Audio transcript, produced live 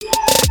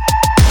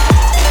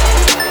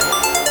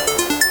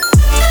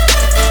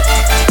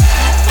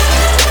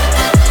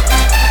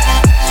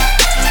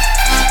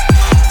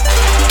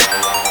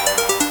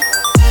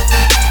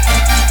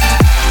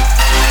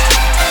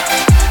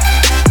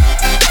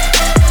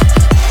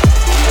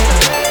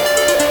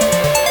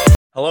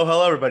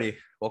Hello, everybody.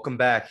 Welcome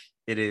back.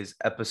 It is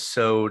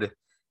episode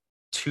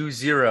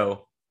 20.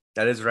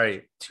 That is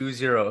right,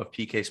 20 of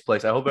PK's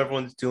Place. I hope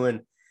everyone's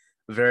doing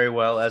very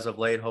well as of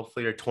late.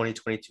 Hopefully, your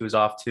 2022 is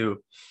off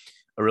to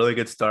a really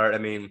good start. I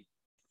mean,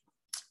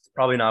 it's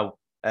probably not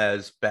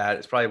as bad.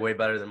 It's probably way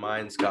better than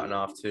mine's gotten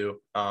off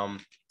to.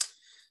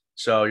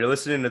 So you're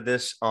listening to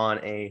this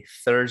on a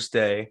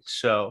Thursday.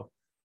 So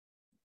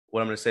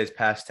what I'm going to say is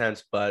past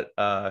tense, but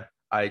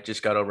I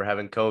just got over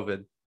having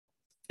COVID.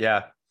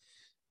 Yeah,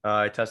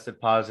 I tested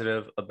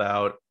positive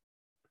about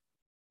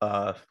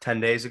 10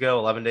 days ago,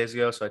 11 days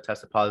ago. So I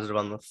tested positive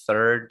on the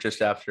 3rd,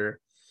 just after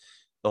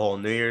the whole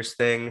New Year's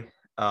thing.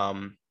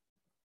 And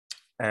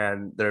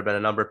there have been a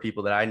number of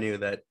people that I knew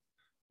that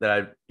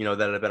have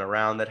been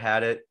around that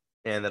had it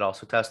and that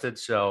also tested.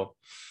 So,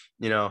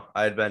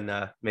 I had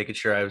been making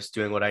sure I was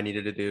doing what I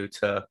needed to do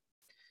to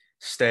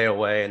stay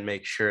away and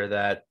make sure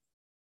that,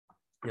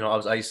 I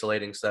was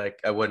isolating so that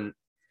I wouldn't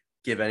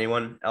give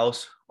anyone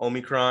else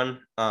Omicron.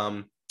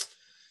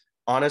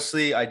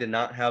 Honestly, I did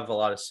not have a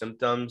lot of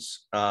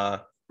symptoms.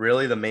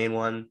 Really, the main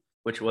one,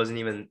 which wasn't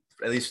even,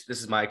 at least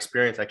this is my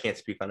experience, I can't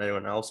speak on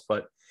anyone else,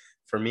 but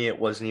for me, it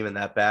wasn't even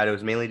that bad. It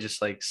was mainly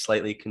just like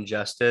slightly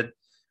congested.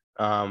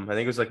 I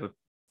think it was like a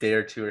day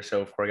or two or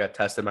so before I got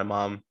tested. My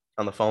mom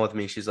on the phone with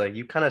me, she's like,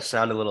 "You kind of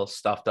sound a little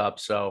stuffed up."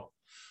 So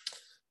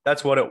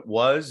that's what it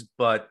was.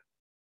 But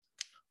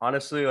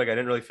honestly, like I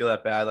didn't really feel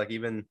that bad. Like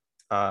even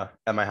at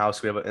my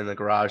house, we have in the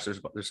garage,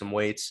 there's some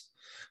weights.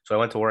 So I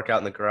went to work out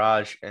in the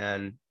garage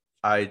and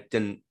I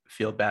didn't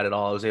feel bad at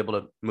all. I was able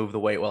to move the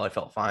weight while I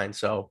felt fine.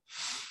 So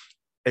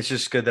it's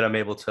just good that I'm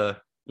able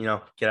to,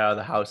 get out of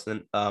the house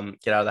and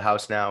get out of the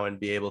house now and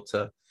be able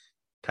to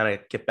kind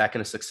of get back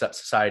into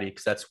society,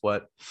 because that's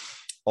what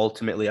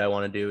ultimately I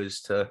want to do,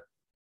 is to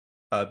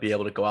be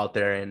able to go out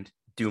there and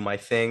do my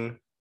thing.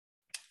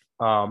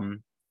 So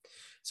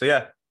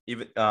yeah,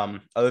 even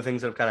other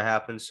things that have kind of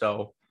happened.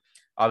 So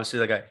obviously,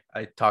 like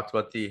I talked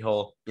about the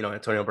whole,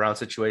 Antonio Brown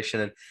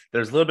situation, and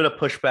there's a little bit of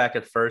pushback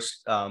at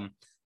first,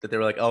 that they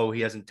were like, "Oh,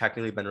 he hasn't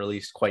technically been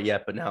released quite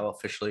yet, but now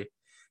officially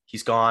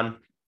he's gone."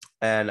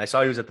 And I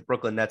saw he was at the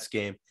Brooklyn Nets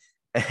game.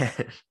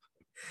 And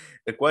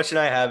the question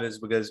I have is,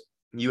 because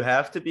you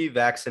have to be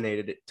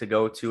vaccinated to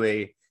go to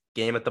a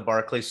game at the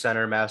Barclays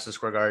Center, Madison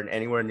Square Garden,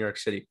 anywhere in New York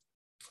City.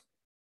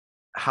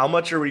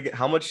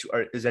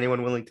 Is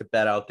anyone willing to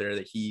bet out there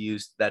that he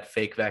used that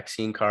fake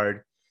vaccine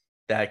card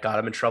that got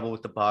him in trouble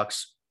with the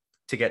Bucks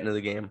to get into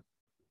the game?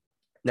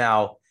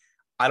 Now,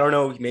 I don't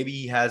know. Maybe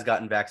he has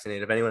gotten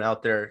vaccinated. If anyone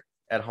out there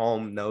at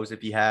home knows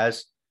if he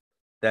has,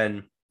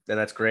 then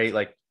that's great.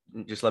 Like,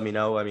 just let me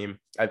know. I mean,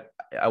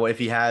 if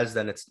he has,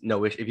 then it's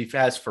no issue. If he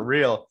has for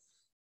real,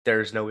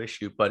 there's no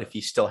issue. But if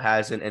he still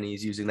hasn't and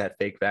he's using that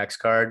fake vax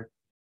card,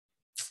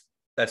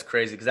 that's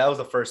crazy, because that was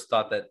the first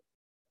thought that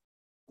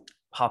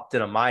popped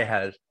into my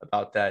head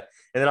about that.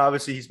 And then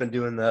obviously he's been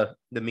doing the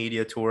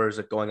media tours,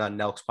 like going on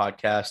Nelk's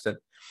podcast and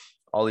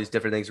all these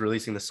different things,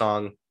 releasing the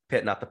song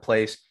 "Pit Not the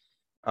Place,"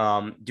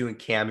 doing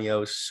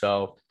cameos.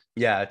 So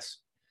yeah, it's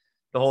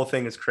the whole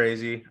thing is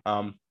crazy.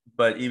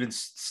 But even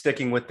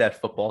sticking with that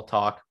football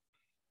talk,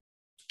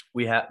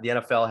 the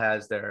NFL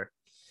has their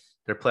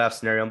playoff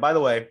scenario. And by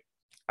the way,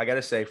 I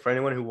gotta say, for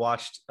anyone who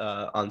watched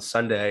on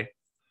Sunday,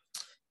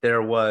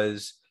 there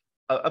was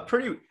a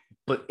pretty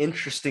but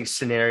interesting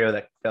scenario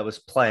that was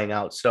playing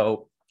out.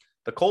 So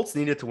the Colts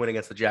needed to win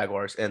against the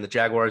Jaguars, and the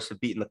Jaguars have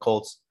beaten the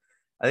Colts.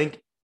 I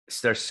think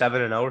they're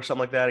 7-0 or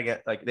something like that. Again,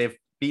 like they've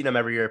beaten them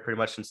every year pretty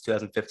much since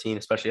 2015,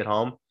 especially at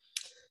home.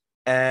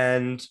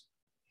 And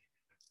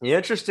the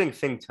interesting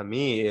thing to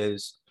me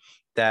is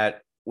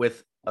that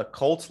with a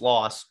Colts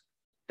loss,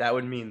 that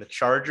would mean the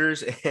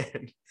Chargers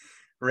and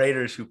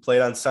Raiders, who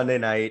played on Sunday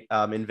night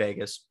in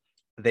Vegas,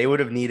 they would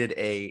have needed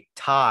a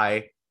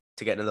tie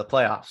to get into the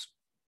playoffs.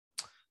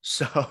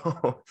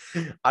 So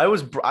I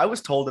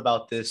was told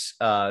about this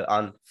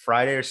on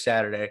Friday or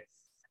Saturday,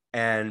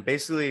 and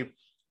basically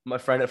a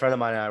friend of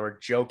mine and I were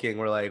joking.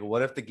 We're like,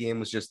 what if the game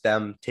was just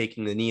them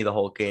taking the knee the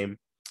whole game?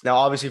 Now,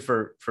 obviously,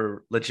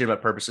 for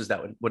legitimate purposes,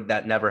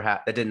 that never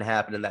that didn't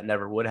happen, and that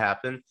never would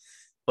happen.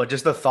 But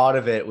just the thought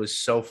of it is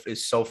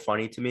so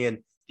funny to me, and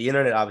the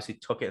internet obviously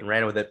took it and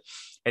ran with it.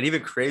 And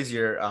even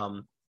crazier,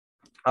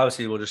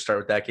 obviously, we'll just start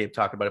with that game,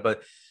 talk about it.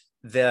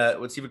 But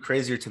what's even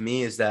crazier to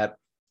me is that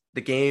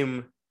the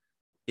game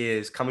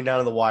is coming down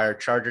to the wire.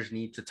 Chargers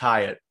need to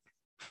tie it,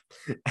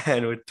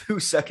 and with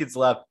 2 seconds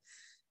left,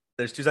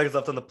 there's 2 seconds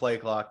left on the play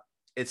clock.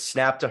 It's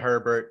snapped to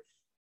Herbert.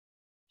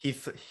 He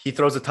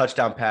throws a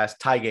touchdown pass,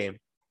 tie game,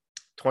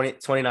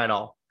 29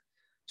 all.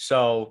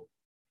 So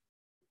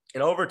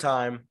in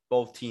overtime,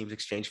 both teams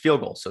exchange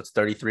field goals. So it's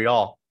 33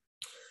 all.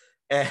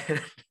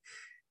 And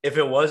if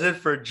it wasn't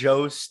for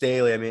Joe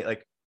Staley, I mean,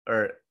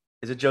 or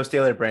is it Joe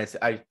Staley or Branson?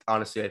 I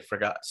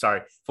forgot. Sorry.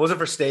 If it wasn't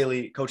for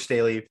Staley, Coach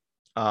Staley, if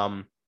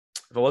it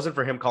wasn't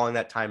for him calling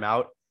that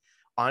timeout,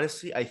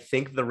 honestly, I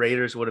think the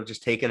Raiders would have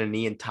just taken a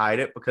knee and tied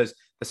it, because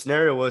the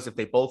scenario was if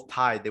they both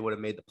tied, they would have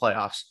made the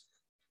playoffs.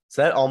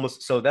 So that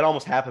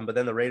almost happened. But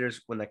then the Raiders,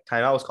 when the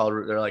timeout was called,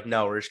 they're like,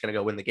 no, we're just going to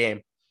go win the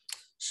game.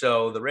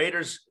 So the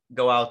Raiders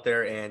go out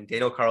there and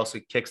Daniel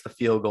Carlson kicks the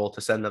field goal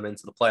to send them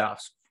into the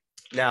playoffs.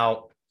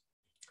 Now,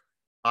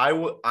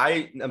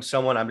 I am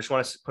someone, I just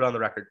want to put on the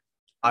record.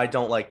 I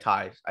don't like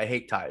ties. I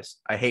hate ties.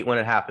 I hate when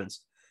it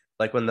happens.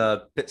 Like when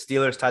the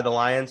Steelers tied the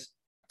Lions,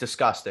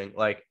 disgusting,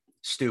 like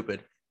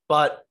stupid.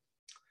 But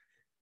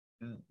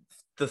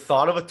the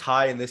thought of a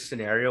tie in this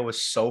scenario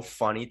was so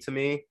funny to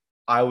me.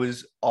 I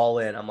was all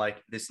in. I'm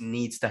like, this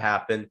needs to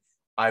happen.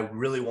 I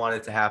really wanted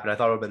it to happen. I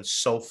thought it would have been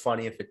so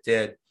funny if it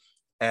did.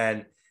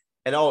 And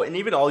and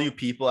even all you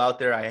people out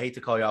there, I hate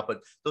to call you out, but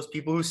those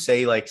people who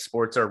say like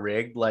sports are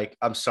rigged, like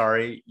I'm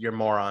sorry, you're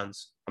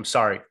morons. I'm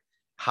sorry.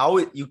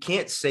 You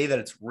can't say that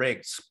it's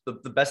rigged.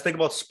 The best thing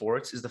about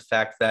sports is the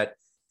fact that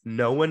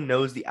no one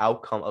knows the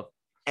outcome of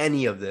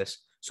any of this.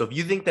 So if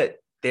you think that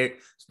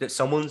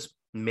someone's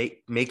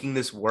making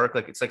this work,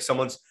 like it's like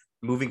someone's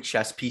moving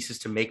chess pieces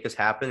to make this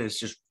happen, it's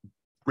just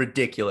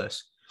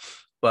ridiculous.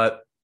 But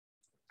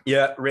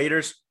yeah,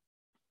 Raiders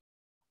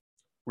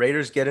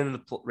get into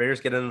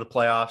the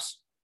playoffs.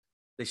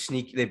 They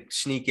sneak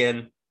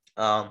in.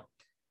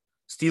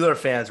 Steeler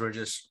fans were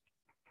just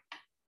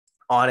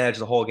on edge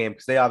the whole game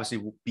because they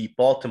obviously beat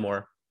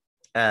Baltimore,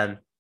 and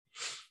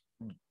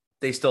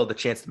they still had the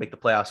chance to make the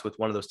playoffs with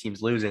one of those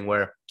teams losing,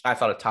 where I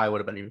thought a tie would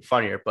have been even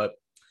funnier. But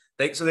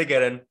they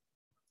get in.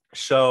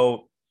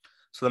 So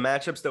the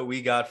matchups that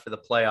we got for the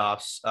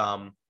playoffs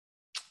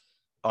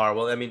are,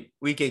 well, I mean,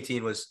 week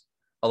 18 was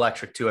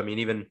electric too. I mean,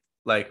 even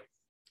like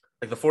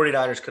the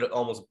 49ers could have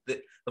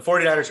the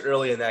 49ers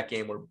early in that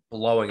game were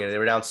blowing it. They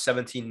were down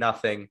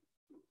 17-0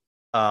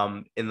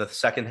 in the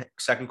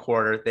second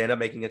quarter. They end up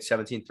making it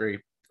 17-3.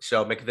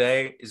 So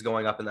McVay is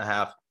going up in the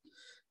half.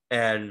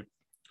 And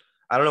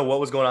I don't know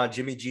what was going on.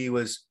 Jimmy G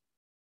was,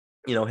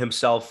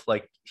 himself,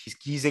 like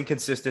he's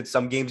inconsistent.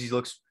 Some games he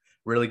looks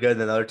really good.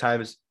 And then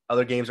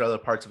other games or other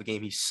parts of a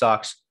game, he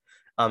sucks.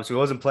 So he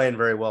wasn't playing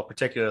very well,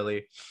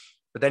 particularly.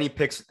 But then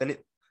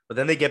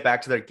then they get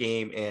back to their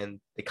game and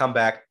they come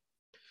back.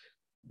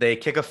 They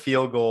kick a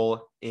field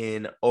goal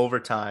in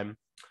overtime.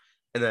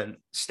 And then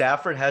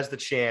Stafford has the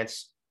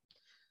chance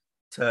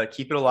to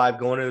keep it alive,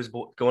 going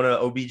to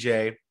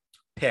OBJ,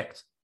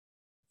 picked.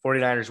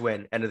 49ers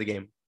win, end of the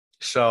game.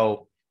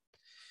 So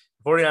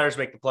 49ers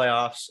make the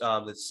playoffs.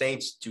 The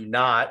Saints do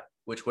not,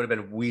 which would have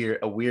been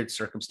a weird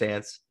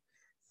circumstance.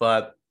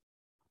 But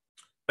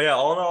yeah,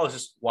 all in all, it's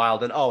just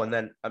wild. And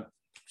then I'm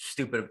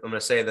stupid. I'm going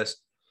to say this.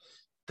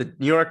 The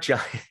New York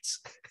Giants.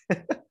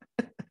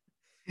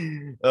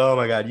 Oh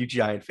my God, you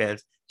Giants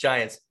fans.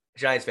 Giants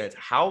fans,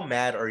 how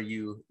mad are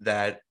you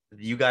that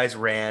you guys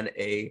ran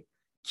a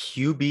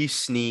QB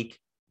sneak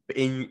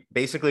in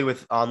basically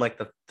on like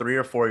the 3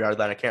 or 4 yard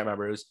line? I can't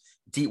remember. It was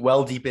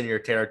deep in your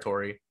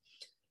territory.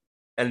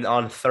 And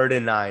on 3rd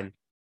and 9,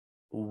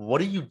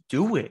 what are you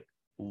doing?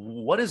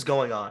 What is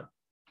going on?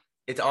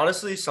 It's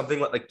honestly something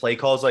like play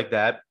calls like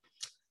that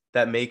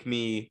make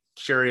me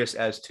curious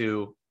as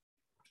to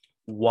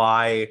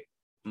why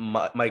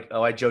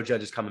why Joe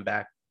Judge is coming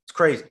back. It's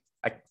crazy.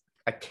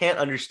 I can't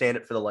understand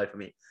it for the life of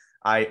me.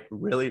 I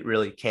really,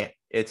 really can't.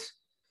 It's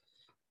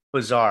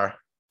bizarre.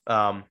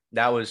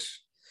 That was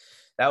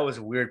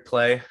a weird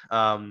play.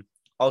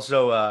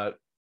 Also,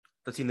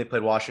 the team they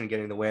played, Washington,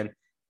 getting the win.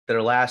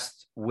 Their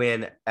last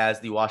win as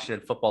the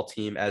Washington football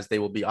team, as they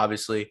will be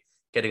obviously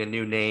getting a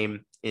new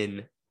name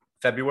in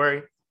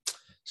February.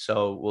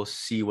 So we'll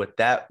see what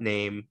that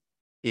name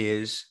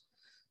is.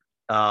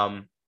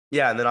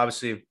 Yeah, and then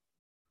obviously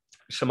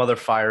some other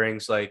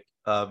firings, like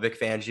Vic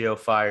Fangio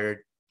fired.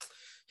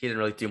 He didn't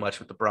really do much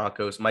with the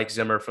Broncos. Mike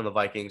Zimmer from the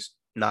Vikings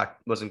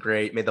wasn't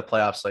great. Made the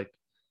playoffs I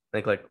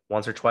think like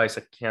once or twice.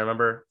 I can't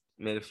remember.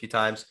 Made it a few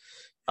times.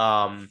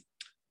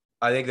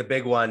 I think the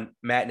big one,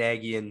 Matt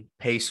Nagy and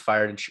Pace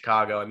fired in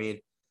Chicago. I mean,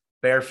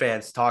 Bear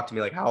fans talk to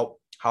me like how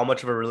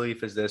much of a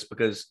relief is this?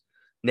 Because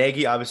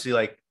Nagy obviously,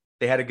 like,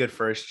 they had a good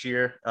first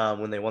year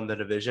when they won the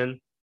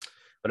division,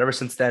 but ever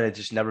since then it's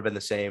just never been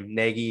the same.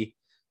 Nagy's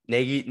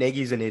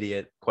an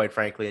idiot, quite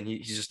frankly, and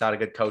he's just not a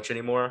good coach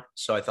anymore.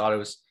 So I thought it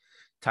was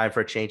time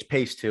for a change.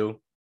 Pace too.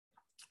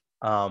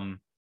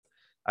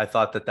 I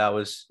thought that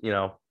was,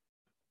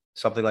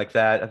 something like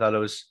that. I thought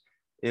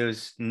it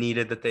was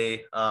needed that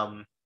they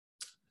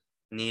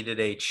needed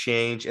a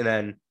change. And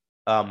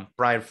then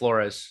Brian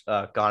Flores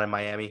gone in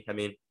Miami. I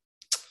mean,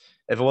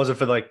 if it wasn't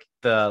for like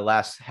the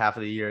last half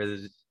of the year,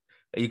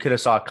 you could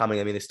have saw it coming.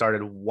 I mean, they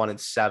started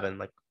 1-7,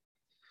 like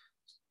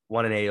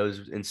 1-8. It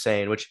was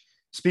insane. Which,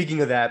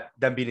 speaking of that,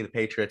 them beating the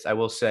Patriots, I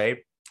will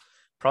say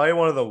probably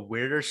one of the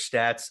weirder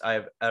stats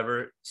I've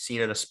ever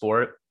seen in a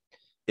sport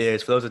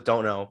is, for those that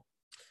don't know,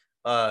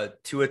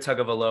 Tua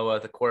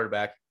Tagovailoa, the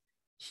quarterback,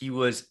 he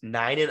was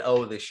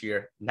 9-0 this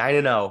year,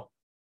 9-0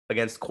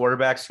 against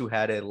quarterbacks who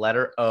had a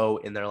letter O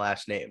in their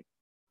last name.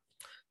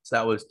 So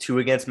that was 2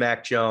 against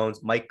Mac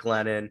Jones, Mike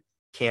Glennon,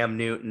 Cam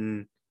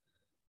Newton,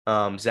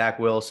 Zach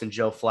Wilson,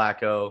 Joe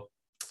Flacco.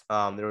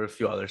 There were a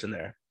few others in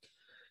there.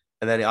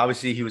 And then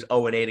obviously he was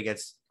 0-8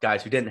 against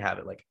guys who didn't have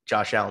it, like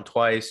Josh Allen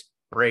twice,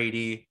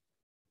 Brady,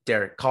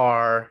 Derek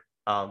Carr,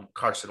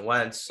 Carson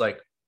Wentz,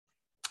 like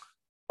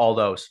all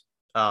those.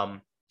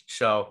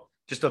 So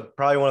just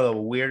probably one of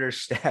the weirder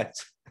stat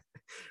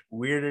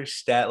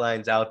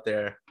lines out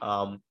there.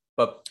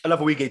 But enough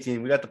of week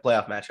 18. We got the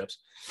playoff matchups.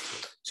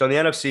 So in the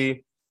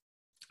NFC,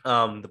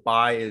 the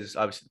bye is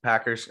obviously the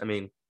Packers. I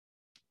mean,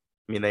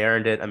 they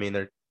earned it. I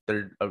mean,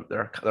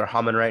 they're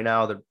humming right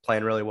now. They're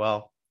playing really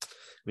well. I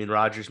mean,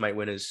 Rodgers might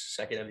win his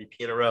second MVP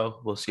in a row.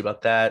 We'll see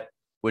about that.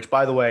 Which,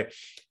 by the way,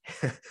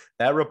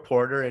 that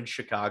reporter in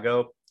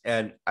Chicago,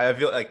 and I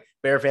feel like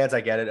Bear fans,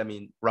 I get it. I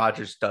mean,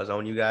 Rodgers does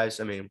own you guys.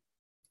 I mean,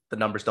 the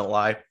numbers don't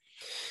lie.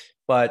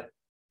 But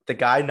the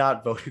guy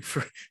not voting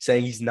for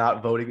saying he's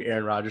not voting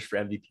Aaron Rodgers for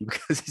MVP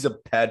because he's a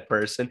bad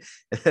person.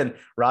 And then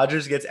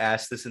Rodgers gets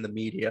asked this in the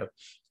media,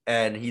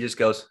 and he just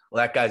goes,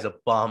 "Well, that guy's a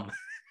bum."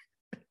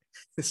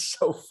 It's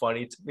so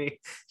funny to me.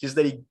 Just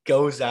that he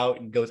goes out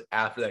and goes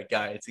after that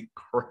guy. It's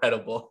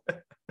incredible.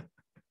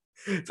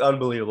 It's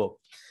unbelievable.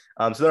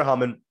 So they're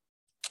humming.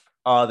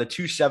 The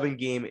 2-7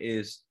 game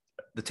is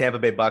the Tampa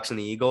Bay Bucks and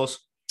the Eagles.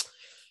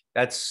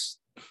 That's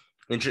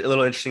a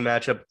little interesting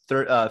matchup.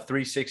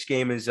 3-6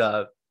 game is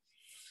the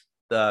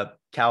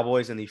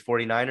Cowboys and the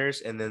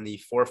 49ers. And then the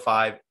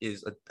 4-5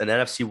 is an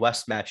NFC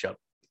West matchup,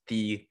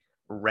 the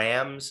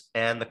Rams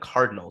and the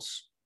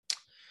Cardinals.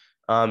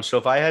 So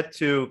if I had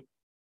to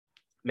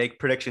make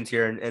predictions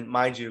here, and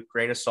mind you,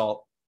 grain of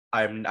salt,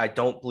 I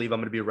don't believe I'm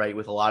going to be right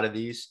with a lot of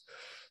these.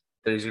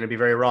 There's going to be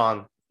very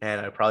wrong, and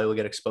I probably will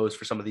get exposed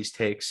for some of these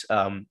takes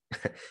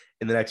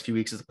in the next few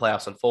weeks as the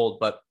playoffs unfold.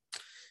 But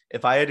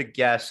if I had to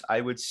guess, I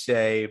would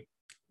say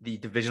the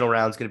divisional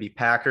round is going to be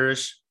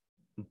Packers,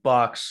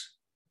 Bucks,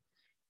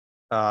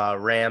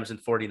 Rams,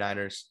 and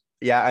 49ers.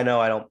 Yeah, I know.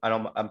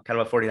 I'm kind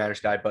of a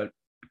 49ers guy, but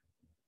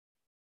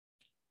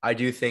I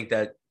do think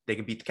that they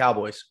can beat the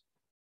Cowboys,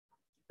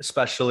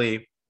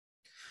 especially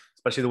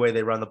the way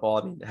they run the ball.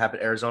 I mean,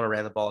 Arizona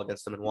ran the ball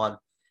against them and won.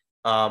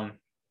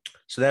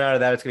 So then out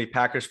of that, it's going to be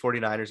Packers,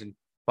 49ers, and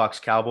Bucks,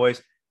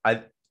 Cowboys.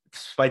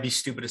 This might be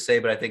stupid to say,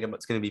 but I think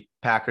it's going to be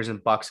Packers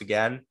and Bucks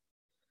again.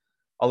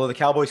 Although the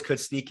Cowboys could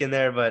sneak in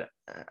there, but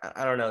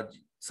I don't know.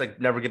 It's like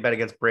never get bet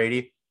against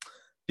Brady.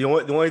 The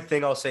only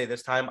thing I'll say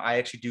this time, I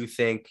actually do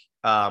think,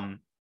 I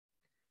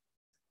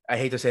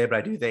hate to say it, but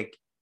I do think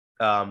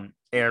Aaron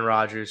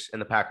Rodgers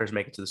and the Packers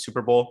make it to the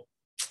Super Bowl.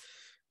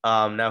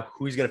 Now,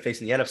 who he's going to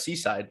face in the NFC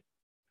side?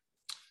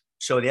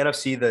 So the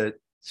NFC,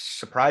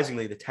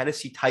 surprisingly, the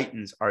Tennessee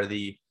Titans are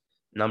the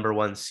number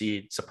 1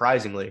 seed.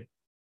 Surprisingly,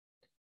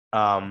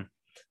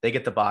 they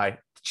get the bye.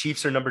 The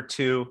Chiefs are number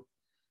 2.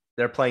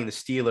 They're playing the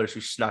Steelers,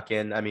 who snuck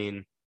in. I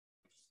mean,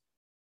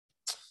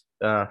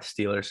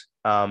 Steelers.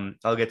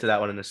 I'll get to that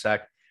one in a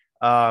sec.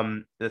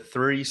 The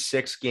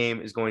 3-6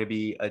 game is going to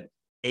be an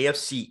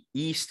AFC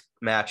East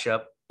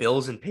matchup,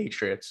 Bills and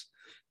Patriots.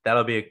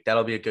 That'll be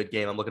a good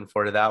game. I'm looking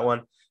forward to that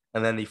one.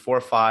 And then the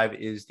 4-5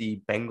 is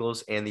the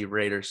Bengals and the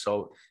Raiders.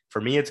 So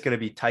for me, it's going to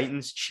be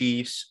Titans,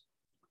 Chiefs,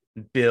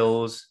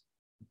 Bills,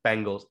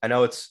 Bengals. I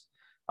know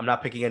I'm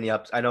not picking any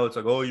ups. I know it's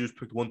like, oh, you just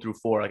picked 1 through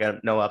 4. Like, I have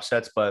no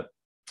upsets, but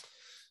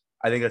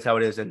I think that's how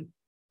it is. And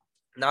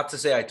not to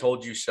say I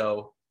told you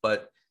so,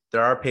 but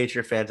there are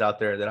Patriot fans out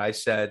there that I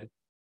said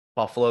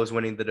Buffalo's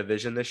winning the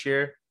division this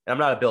year. And I'm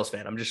not a Bills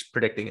fan. I'm just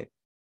predicting it.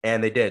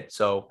 And they did.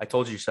 So I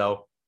told you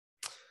so.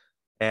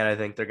 And I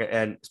think they're going to,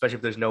 and especially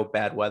if there's no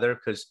bad weather,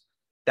 because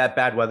that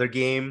bad weather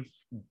game,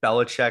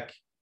 Belichick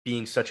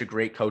being such a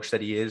great coach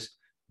that he is,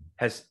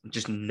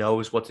 just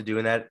knows what to do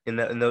in that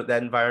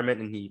environment,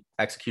 and he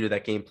executed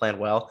that game plan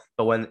well.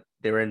 But when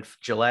they were in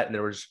Gillette and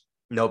there was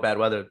no bad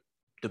weather,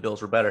 the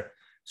Bills were better.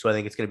 So I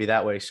think it's going to be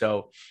that way.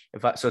 So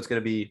it's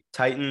going to be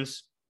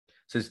Titans.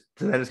 So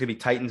then it's going to be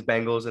Titans,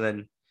 Bengals, and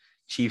then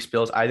Chiefs,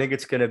 Bills. I think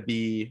it's going to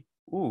be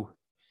Bengals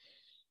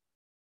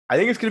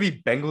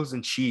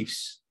and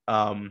Chiefs.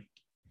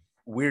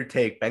 Weird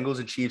take. Bengals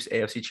and Chiefs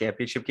AFC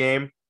Championship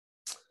game.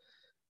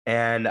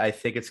 And I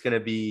think it's going to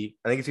be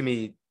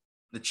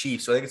the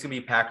Chiefs. So I think it's going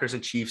to be Packers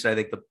and Chiefs. And I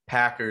think the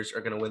Packers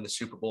are going to win the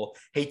Super Bowl.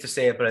 Hate to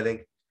say it, but I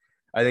think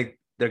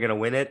they're going to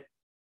win it.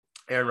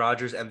 Aaron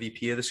Rodgers,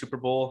 MVP of the Super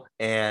Bowl.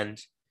 And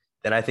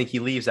then I think he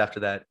leaves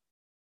after that.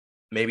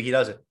 Maybe he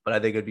doesn't, but I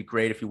think it'd be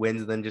great if he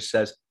wins and then just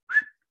says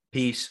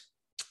peace.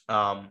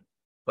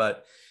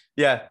 But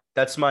yeah,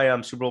 that's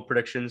my Super Bowl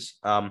predictions.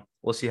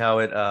 We'll see how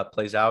it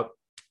plays out.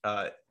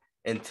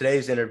 In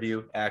today's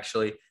interview,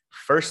 actually,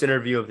 first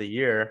interview of the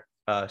year,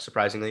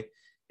 surprisingly,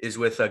 is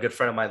with a good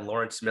friend of mine,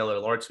 Lawrence Miller.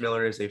 Lawrence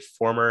Miller is a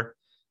former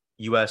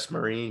U.S.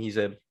 Marine. He's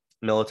a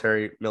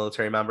military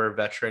member,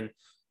 veteran.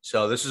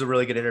 So this was a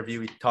really good interview.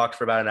 We talked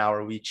for about an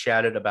hour. We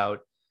chatted about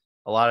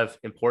a lot of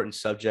important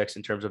subjects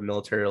in terms of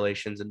military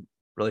relations and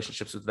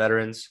relationships with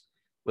veterans.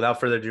 Without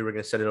further ado, we're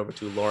going to send it over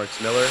to Lawrence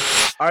Miller.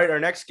 All right, our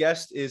next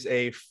guest is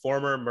a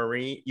former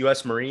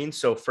U.S. Marine.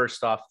 So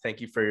first off,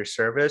 thank you for your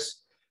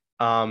service.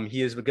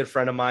 He is a good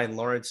friend of mine,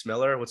 Lawrence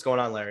Miller. What's going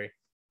on, Larry?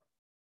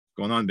 What's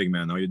going on, big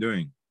man? How are you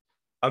doing?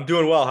 I'm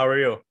doing well. How are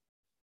you?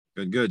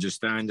 Good.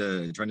 Just trying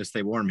to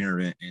stay warm here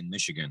in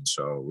Michigan.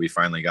 So we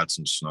finally got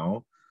some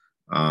snow.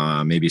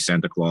 Maybe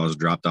Santa Claus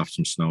dropped off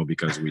some snow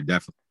because we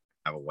definitely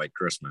have a white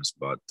Christmas,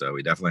 but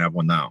we definitely have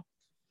one now.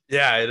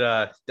 Yeah,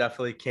 it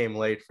definitely came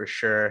late for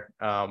sure.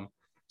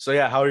 So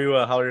yeah, how are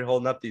you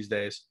holding up these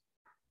days?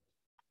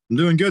 I'm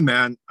doing good,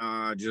 man.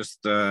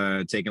 Just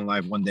taking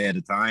life one day at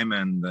a time.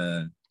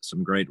 And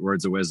some great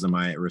words of wisdom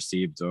I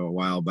received a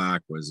while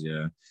back was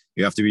you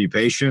have to be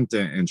patient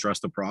and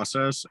trust the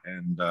process.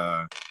 And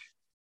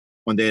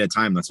one day at a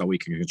time, that's all we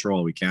can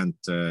control. We can't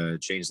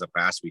change the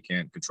past. We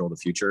can't control the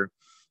future.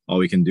 All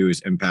we can do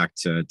is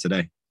impact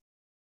today.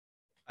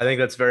 I think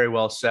that's very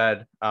well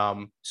said.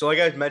 So like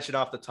I mentioned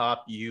off the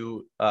top,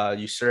 you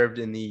served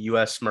in the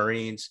U.S.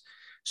 Marines.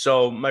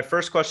 So my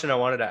first question I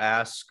wanted to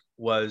ask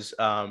was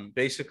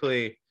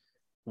basically,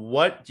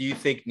 what do you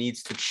think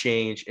needs to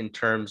change in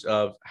terms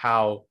of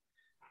how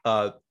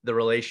the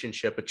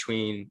relationship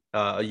between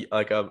an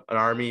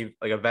army,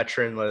 like a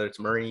veteran, whether it's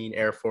Marine,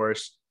 Air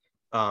Force,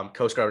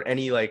 Coast Guard,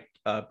 any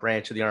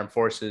branch of the armed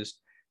forces,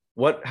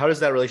 how does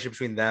that relationship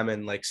between them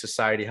and like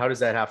society, how does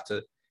that have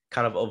to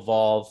kind of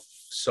evolve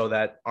so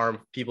that armed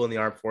people in the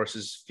armed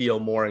forces feel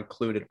more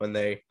included when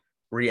they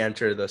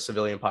re-enter the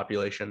civilian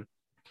population?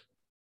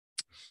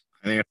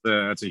 I think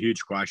that's a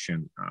huge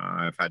question.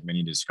 I've had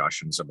many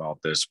discussions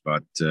about this,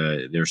 but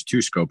there's two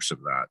scopes of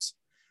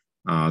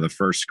that. The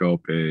first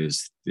scope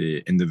is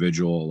the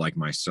individual like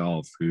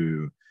myself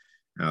who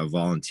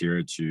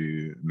volunteered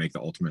to make the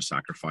ultimate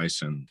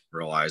sacrifice and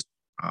realized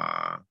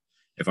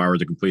if I were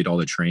to complete all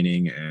the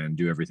training and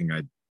do everything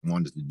I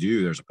wanted to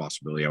do, there's a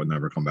possibility I would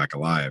never come back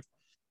alive.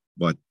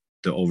 But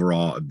the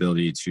overall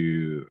ability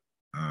to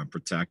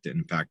protect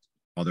and impact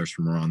others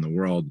from around the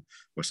world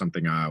was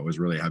something I was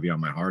really heavy on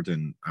my heart,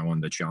 and I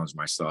wanted to challenge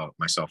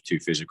myself too,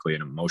 physically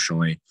and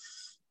emotionally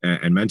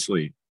and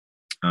mentally.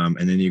 And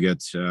then you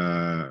get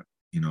the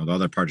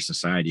other part of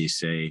society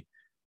say,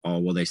 oh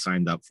well, they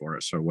signed up for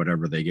it, so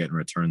whatever they get in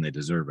return, they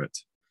deserve it.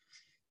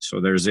 So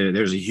there's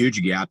a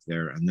huge gap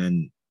there. And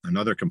then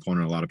another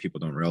component a lot of people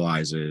don't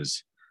realize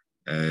is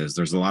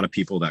there's a lot of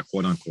people that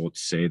quote unquote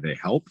say they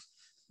help,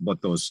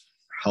 but those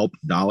help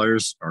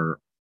dollars are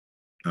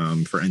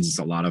for instance,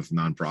 a lot of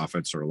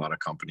nonprofits or a lot of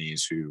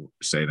companies who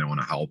say they want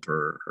to help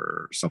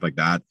or stuff like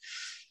that.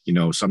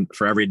 Some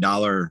for every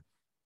dollar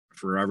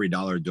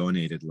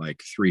donated,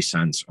 like 3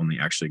 cents only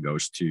actually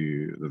goes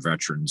to the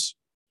veterans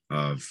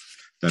of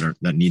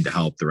that need the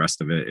help. The rest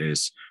of it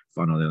is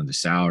funneled into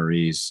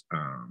salaries,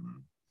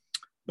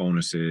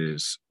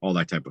 bonuses, all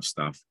that type of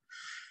stuff.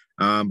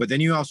 But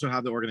then you also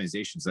have the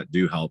organizations that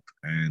do help,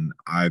 and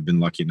I've been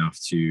lucky enough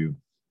to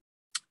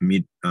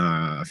meet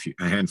a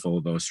handful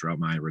of those throughout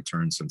my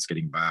return since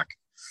getting back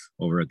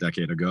over a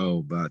decade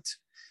ago. But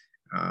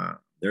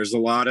there's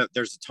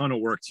a ton of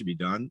work to be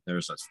done.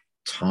 There's a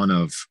ton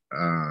of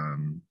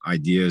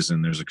ideas,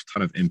 and there's a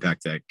ton of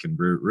impact that can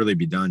really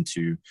be done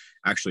to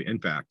actually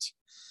impact.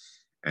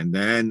 And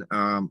then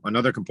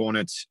another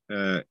component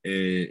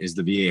is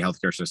the VA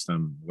healthcare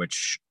system,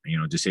 which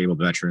disabled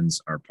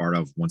veterans are part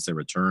of once they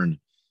return.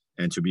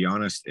 And to be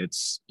honest,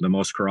 it's the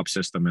most corrupt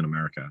system in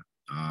America.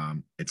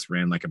 It's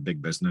ran like a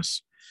big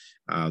business.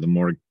 The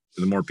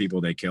more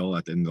people they kill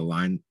at the end of the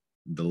line,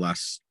 the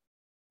less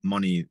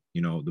money,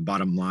 the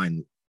bottom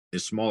line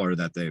is smaller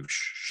that they've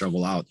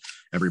shovel out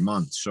every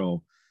month.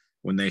 So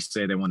when they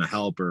say they want to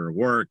help or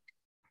work,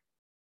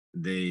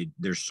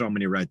 there's so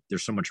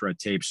much red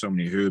tape, so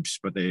many hoops,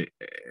 but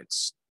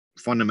it's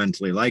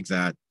fundamentally like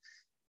that.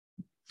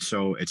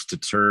 So it's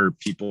deter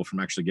people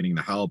from actually getting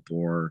the help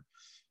or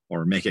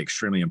make it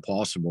extremely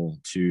impossible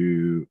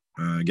to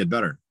get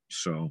better.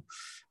 So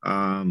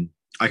I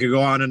could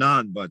go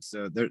on, but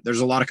there's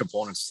a lot of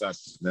components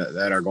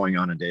that are going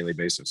on a daily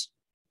basis.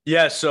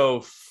 Yeah.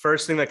 So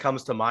first thing that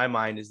comes to my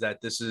mind is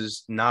that this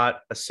is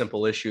not a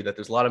simple issue, that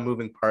there's a lot of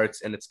moving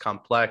parts and it's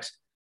complex.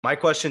 My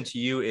question to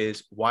you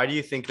is, why do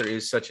you think there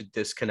is such a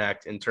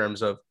disconnect in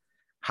terms of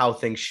how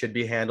things should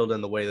be handled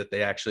and the way that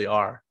they actually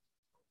are?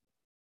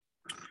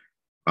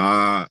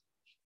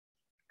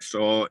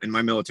 So in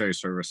my military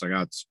service, I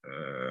got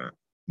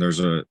there's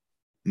a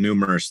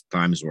numerous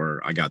times where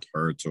I got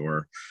hurt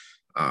or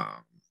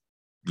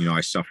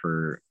I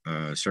suffer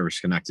service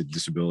connected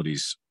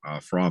disabilities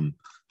from.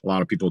 A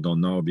lot of people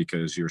don't know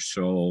because you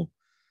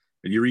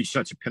reach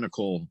such a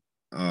pinnacle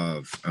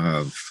of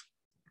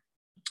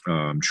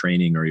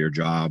training or your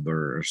job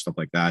or stuff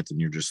like that,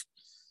 and you're just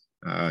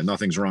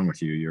nothing's wrong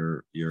with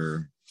you.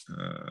 You're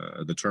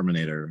the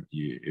Terminator.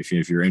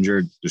 If you're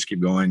injured, just keep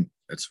going.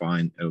 It's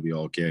fine. It'll be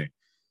okay.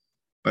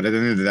 But at the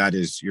end of that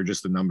is you're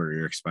just a number.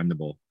 You're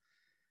expendable.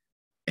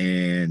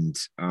 And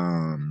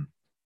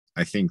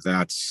I think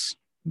that's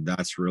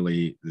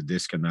really the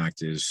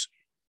disconnect. Is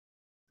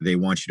they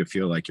want you to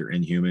feel like you're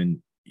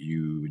inhuman.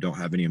 You don't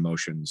have any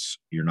emotions.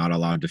 You're not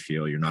allowed to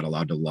feel. You're not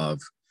allowed to love.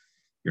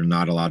 You're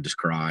not allowed to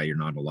cry. You're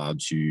not allowed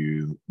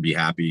to be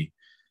happy.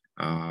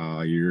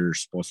 You're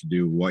supposed to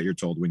do what you're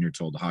told, when you're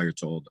told, how you're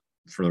told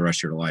for the rest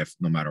of your life,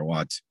 no matter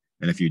what.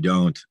 And if you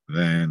don't,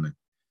 then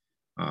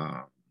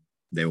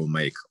they will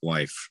make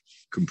life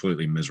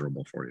completely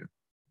miserable for you.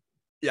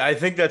 Yeah, I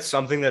think that's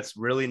something that's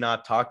really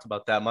not talked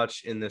about that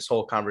much in this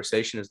whole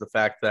conversation, is the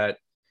fact that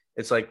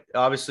it's like,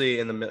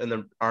 obviously in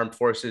the armed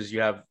forces,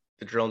 you have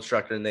the drill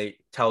instructor and they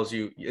tells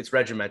you it's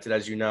regimented,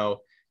 as you know,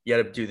 you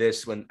got to do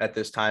this when at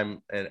this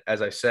time. And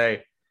as I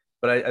say,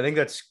 but I think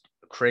that's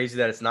crazy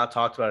that it's not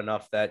talked about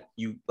enough that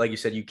you, like you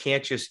said, you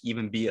can't just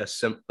even be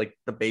like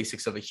the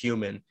basics of a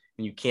human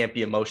and you can't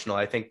be emotional.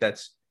 I think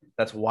that's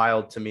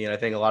wild to me. And I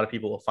think a lot of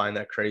people will find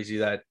that crazy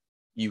that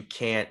you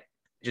can't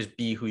just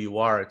be who you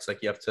are. It's like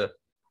you have to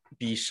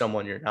be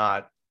someone you're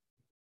not.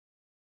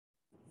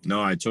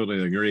 No, I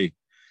totally agree.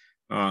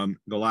 The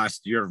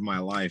last year of my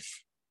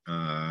life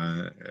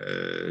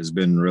has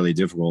been really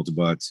difficult,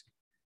 but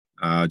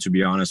to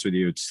be honest with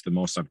you, it's the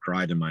most I've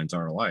cried in my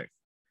entire life.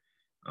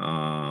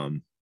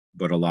 Um,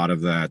 but a lot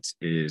of that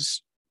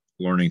is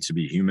learning to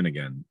be human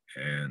again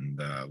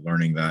and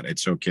learning that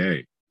it's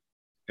okay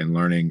and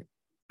learning.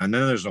 And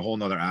then there's a whole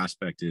nother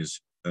aspect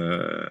is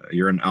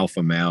you're an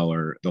alpha male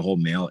or the whole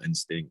male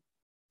instinct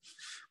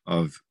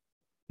of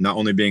not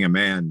only being a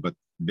man, but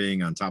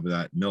being on top of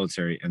that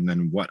military. And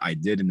then what I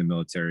did in the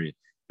military,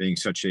 being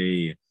such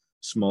a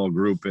small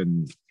group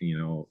and,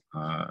 you're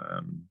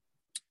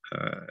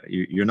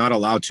not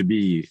allowed to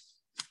be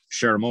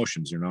share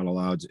emotions. You're not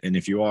allowed to, and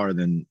if you are,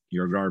 then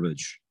you're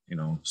garbage.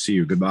 See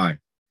you, goodbye.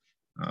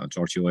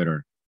 Talk to you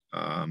later.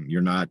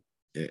 You're not.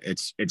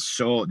 It's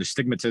so the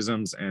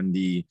stigmatisms and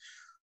the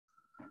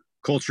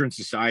culture and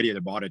society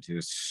about it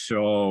is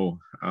so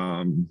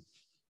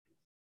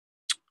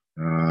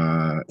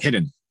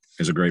hidden.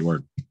 Is a great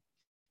word.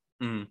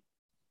 Mm.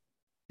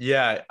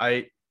 Yeah,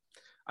 I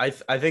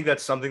think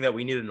that's something that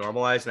we need to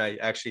normalize, and I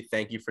actually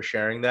thank you for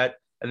sharing that.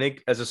 I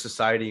think as a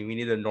society, we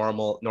need to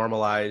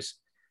normalize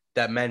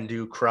that men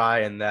do cry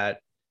and that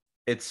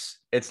it's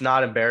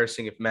not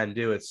embarrassing if men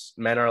do. It's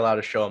men are allowed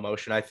to show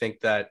emotion. I think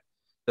that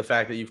the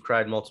fact that you've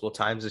cried multiple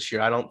times this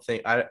year, I don't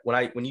think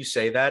when you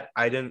say that,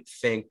 I didn't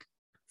think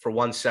for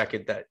 1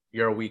 second that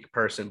you're a weak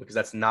person because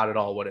that's not at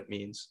all what it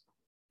means.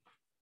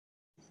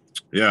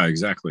 Yeah,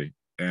 exactly.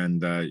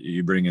 And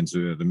you bring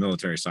into the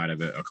military side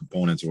of it a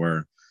component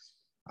where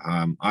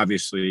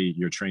obviously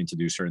you're trained to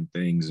do certain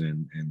things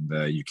and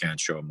you can't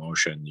show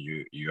emotion.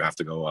 You have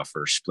to go off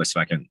for split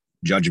second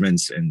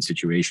judgments and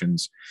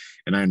situations.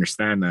 And I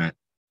understand that.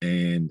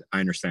 And I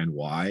understand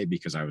why,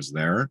 because I was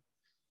there.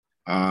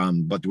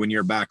 But when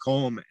you're back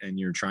home and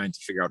you're trying to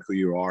figure out who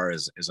you are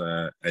as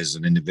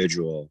an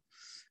individual,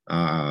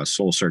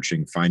 soul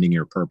searching, finding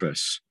your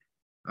purpose,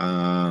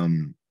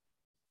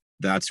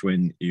 that's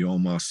when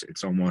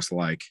it's almost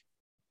like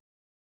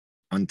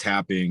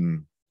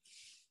untapping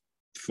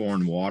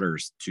foreign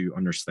waters to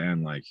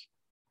understand like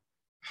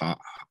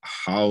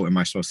how am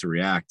I supposed to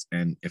react,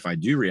 and if I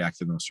do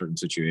react in those certain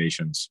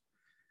situations,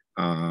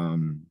 how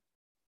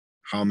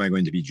am I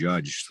going to be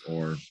judged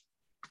or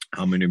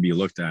how am I going to be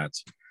looked at?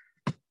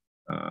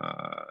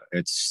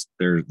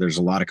 There's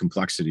a lot of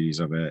complexities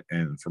of it,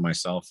 and for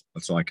myself,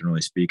 that's all I can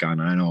really speak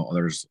on. I know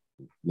others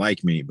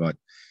like me, but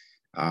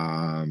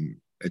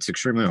it's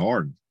extremely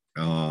hard.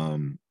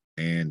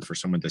 And for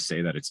someone to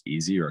say that it's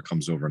easy or it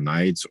comes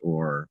overnight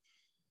or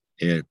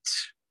it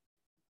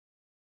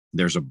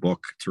there's a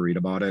book to read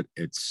about it,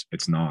 it's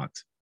not.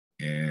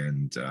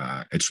 And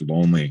it's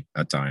lonely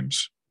at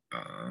times.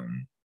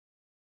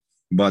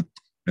 But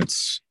it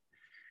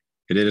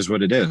is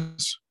what it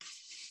is.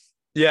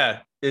 Yeah.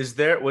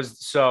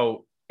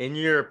 So in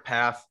your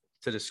path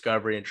to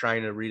discovery and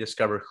trying to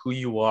rediscover who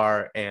you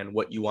are and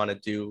what you want to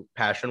do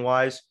passion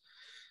wise,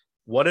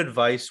 what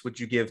advice would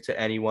you give to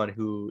anyone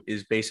who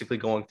is basically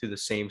going through the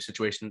same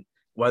situation,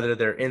 whether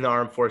they're in the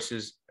armed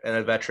forces and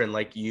a veteran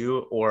like you,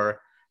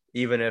 or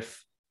even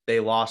if they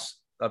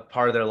lost a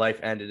part of their life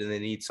ended and they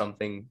need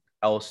something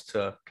else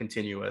to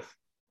continue with?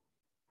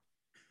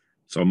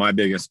 So my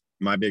biggest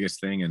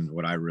thing and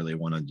what I really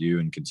want to do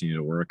and continue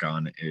to work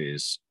on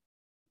is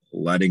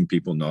letting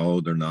people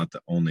know they're not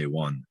the only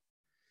one.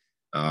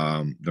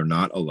 They're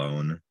not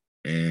alone.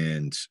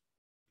 And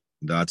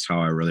that's how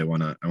I really I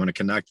want to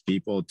connect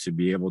people to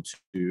be able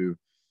to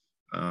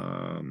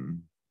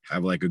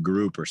have like a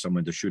group or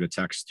someone to shoot a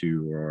text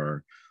to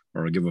or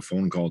give a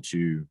phone call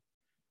to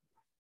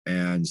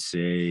and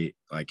say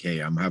like, hey,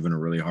 I'm having a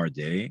really hard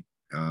day.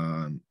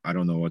 I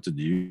don't know what to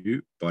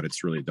do, but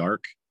it's really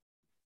dark.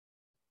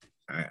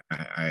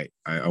 I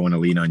want to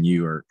lean on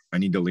you, or I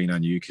need to lean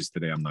on you because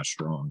today I'm not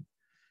strong.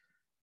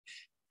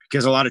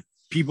 Because a lot of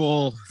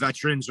people,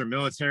 veterans or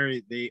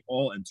military, they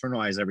all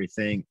internalize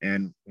everything.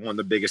 And one of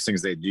the biggest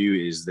things they do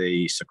is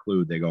they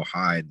seclude, they go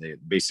hide, they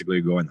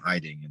basically go in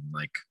hiding. And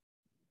like,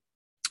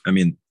 I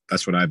mean,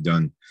 that's what I've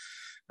done.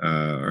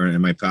 Or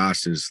in my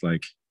past is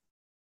like,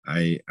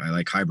 I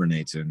like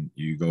hibernate and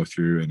you go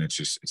through and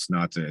it's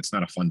not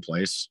a fun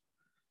place.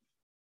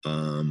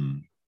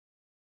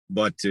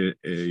 But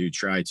you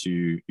try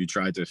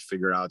to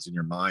figure out in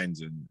your mind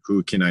and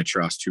who can I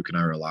trust, who can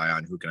I rely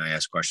on, who can I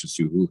ask questions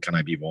to, who can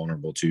I be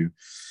vulnerable to,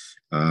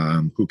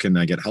 who can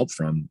I get help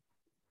from.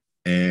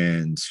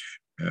 And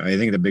I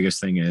think the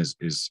biggest thing is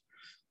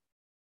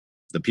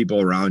the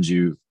people around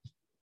you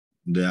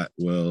that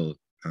will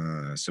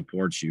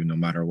support you no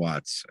matter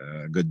what,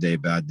 good day,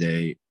 bad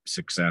day,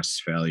 success,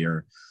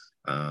 failure,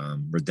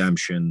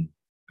 redemption,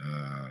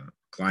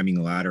 climbing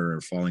a ladder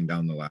or falling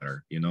down the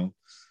ladder,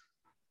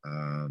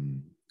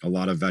 a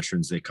lot of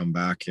veterans, they come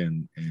back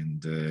and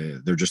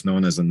they're just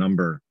known as a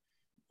number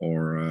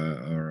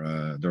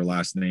or their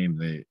last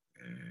name.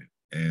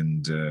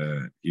 And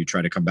you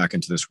try to come back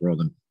into this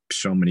world, and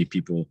so many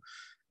people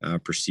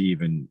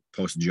perceive and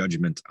post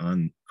judgment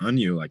on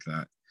you like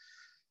that,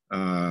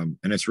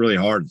 and it's really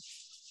hard.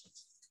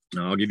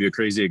 Now, I'll give you a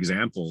crazy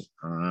example.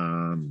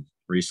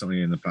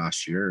 Recently, in the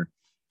past year,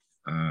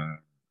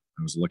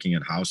 I was looking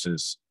at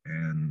houses,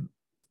 and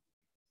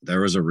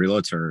there was a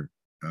realtor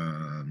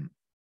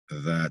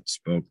that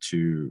spoke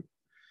to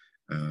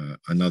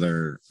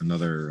another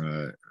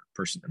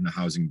person in the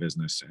housing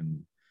business,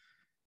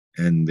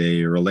 and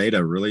they relate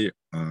a really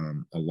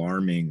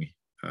alarming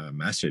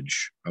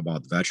message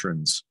about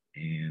veterans.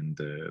 And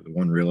the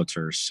one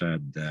realtor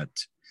said that,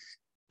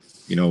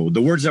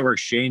 the words that were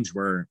exchanged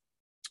were,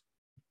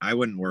 "I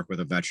wouldn't work with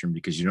a veteran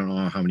because you don't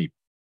know how many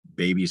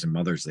babies and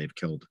mothers they've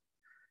killed."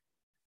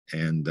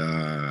 And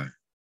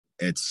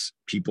it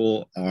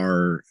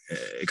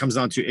comes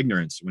down to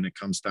ignorance when it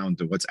comes down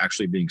to what's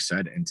actually being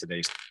said in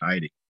today's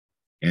society.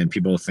 And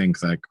people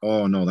think like,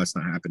 "Oh no, that's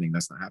not happening.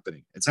 That's not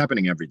happening." It's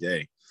happening every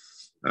day.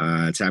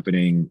 It's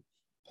happening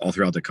all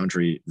throughout the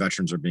country.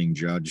 Veterans are being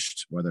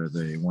judged whether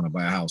they want to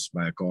buy a house,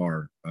 buy a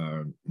car,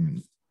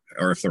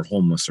 or if they're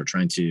homeless or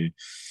trying to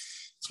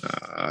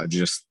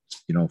just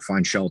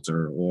find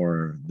shelter,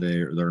 or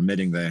they're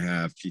admitting they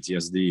have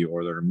PTSD,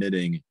 or they're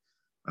admitting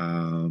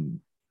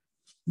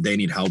they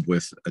need help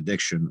with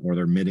addiction, or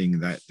they're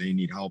admitting that they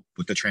need help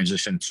with the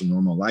transition to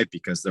normal life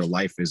because their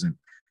life isn't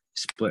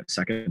split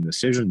second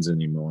decisions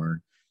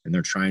anymore, and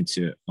they're trying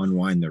to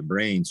unwind their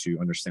brain to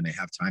understand they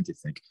have time to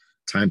think,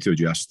 time to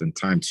adjust, and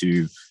time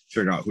to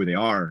figure out who they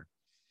are.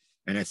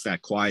 And it's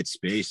that quiet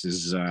space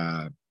is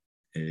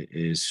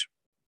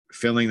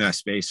filling that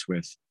space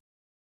with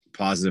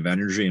positive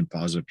energy and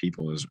positive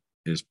people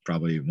is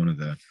probably one of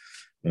the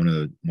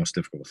most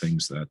difficult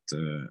things that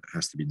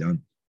has to be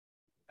done.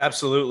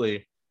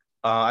 Absolutely.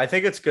 I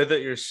think it's good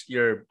that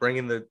you're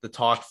bringing the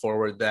talk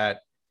forward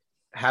that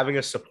having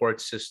a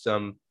support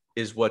system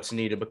is what's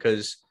needed,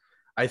 because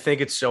I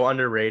think it's so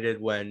underrated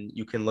when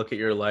you can look at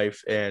your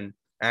life and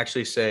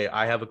actually say,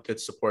 I have a good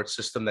support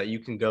system that you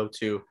can go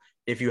to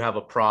if you have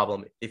a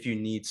problem, if you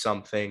need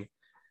something.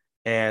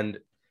 And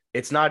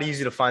it's not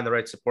easy to find the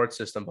right support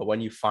system, but when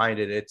you find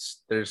it,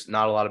 there's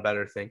not a lot of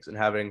better things than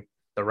having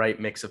the right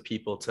mix of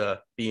people to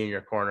be in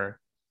your corner.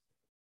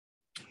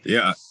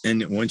 Yeah.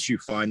 And once you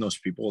find those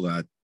people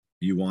that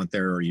you want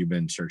there, or you've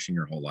been searching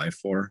your whole life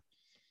for,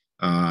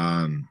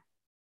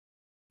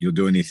 you'll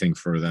do anything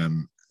for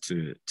them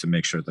to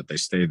make sure that they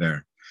stay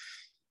there.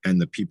 And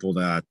the people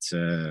that,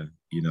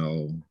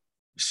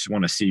 just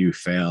want to see you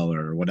fail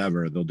or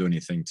whatever, they'll do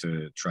anything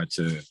to try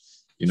to,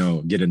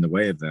 get in the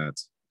way of that.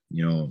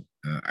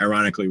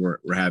 Ironically, we're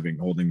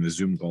holding the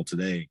Zoom call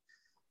today,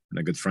 and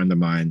a good friend of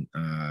mine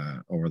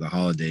over the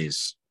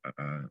holidays,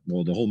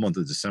 the whole month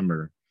of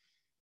December,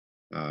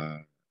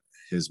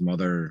 his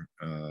mother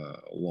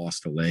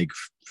lost a leg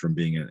from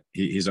being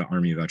he's an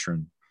Army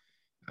veteran.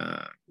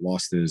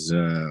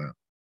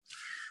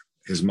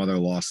 His mother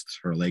lost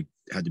her leg,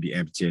 had to be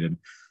amputated.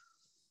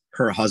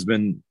 Her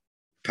husband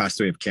passed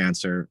away of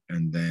cancer,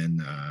 and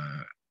then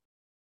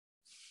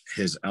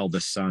his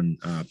eldest son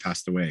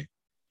passed away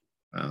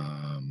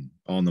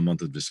all in the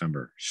month of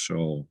December.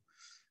 So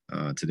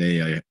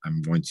today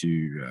I'm going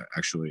to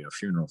actually a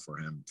funeral for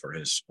him, for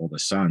his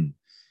oldest son.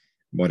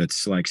 But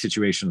it's like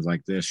situations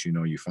like this,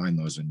 you find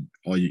those, and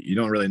you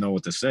don't really know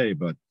what to say,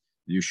 but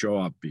you show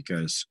up,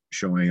 because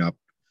showing up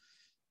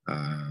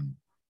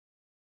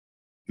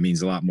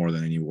means a lot more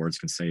than any words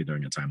can say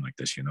during a time like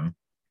this.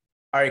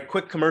 All right,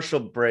 quick commercial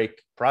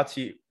break brought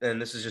to you,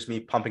 and this is just me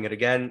pumping it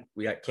again.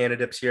 We got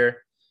Canada Dips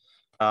here.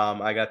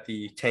 I got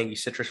the tangy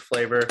citrus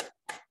flavor.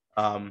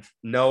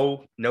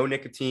 No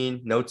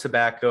nicotine, no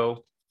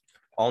tobacco,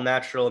 all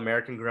natural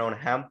American grown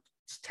hemp.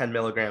 It's 10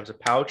 milligrams a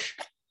pouch.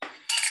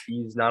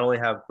 These not only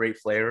have great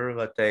flavor,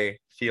 but they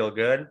feel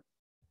good.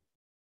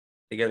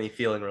 They get me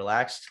feeling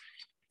relaxed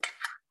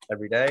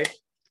every day.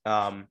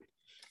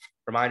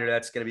 Reminder,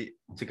 that's going to be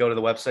to go to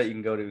the website. You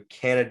can go to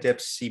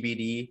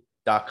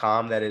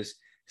cannadipscbd.com. That is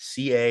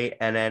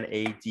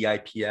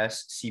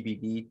CANNADIPS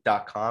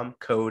CBD.com.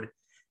 Code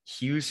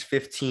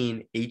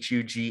Hughes15,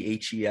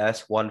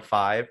 HUGHES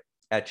 15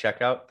 at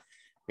checkout. You're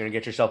going to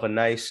get yourself a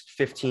nice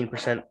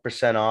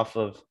 15% off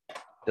of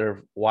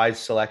their wide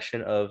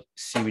selection of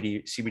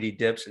CBD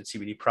dips and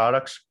CBD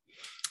products.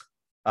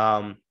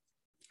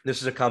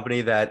 This is a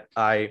company that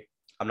I'm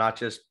not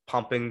just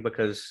pumping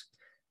because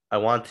I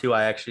want to.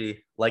 I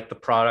actually like the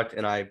product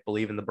and I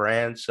believe in the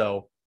brand.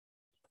 So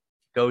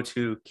go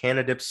to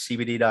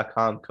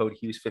cannadipscbd.com, code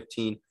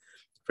Hughes15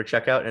 for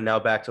checkout. And now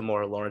back to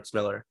more Lawrence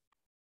Miller.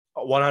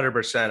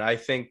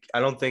 100%. I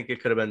don't think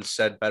it could have been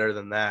said better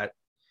than that.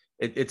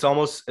 It's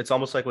almost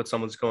like when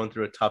someone's going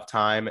through a tough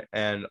time,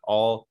 and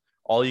all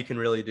you can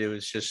really do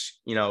is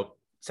just,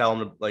 tell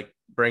them to like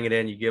bring it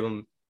in. You give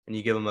them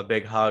a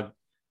big hug,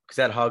 because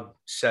that hug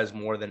says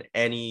more than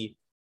any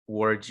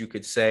words you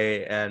could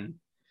say. And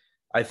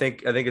I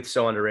think it's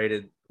so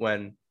underrated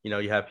when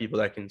you have people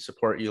that can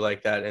support you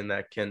like that and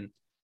that can,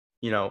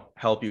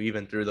 help you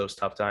even through those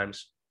tough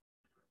times.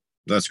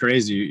 That's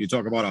crazy. You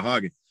talk about a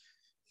hug.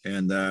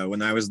 And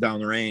when I was down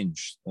the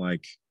range,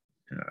 like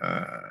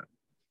uh,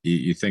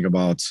 you think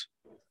about,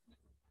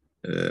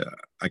 uh,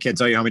 I can't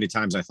tell you how many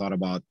times I thought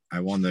about I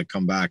wanted to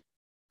come back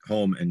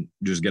home and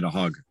just get a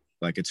hug.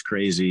 Like it's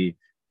crazy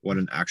what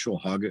an actual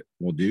hug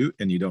will do,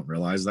 and you don't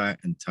realize that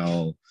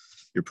until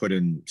you're put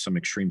in some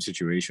extreme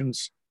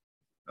situations.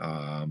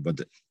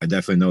 But I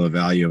definitely know the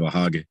value of a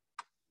hug.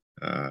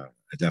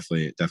 I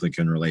definitely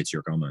can relate to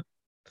your comment.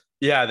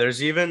 Yeah, there's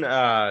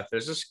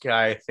this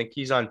guy, I think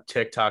he's on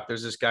TikTok.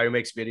 There's this guy who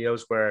makes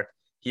videos where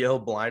he'll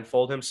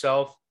blindfold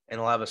himself and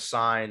he'll have a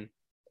sign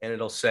and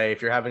it'll say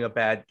if you're having a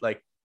bad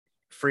like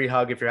free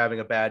hug if you're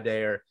having a bad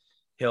day, or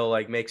he'll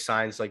like make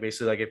signs like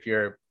basically like if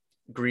you're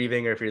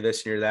grieving or if you're this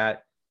and you're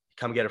that,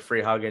 come get a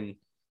free hug. And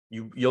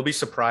you'll be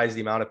surprised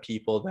the amount of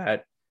people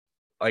that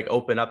like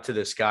open up to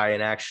this guy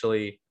and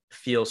actually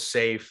feel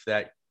safe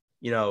that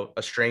a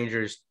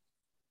stranger's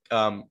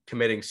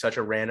committing such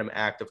a random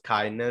act of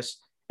kindness.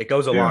 It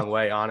goes a Yeah, long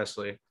way,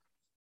 honestly.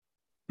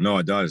 no,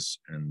 it does,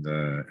 and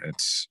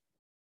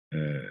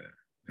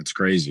it's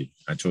crazy.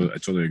 I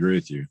totally agree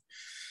with you.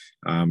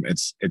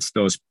 It's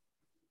those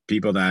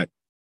people that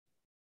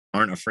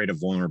aren't afraid of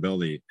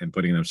vulnerability and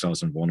putting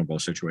themselves in vulnerable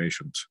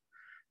situations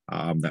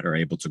that are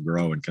able to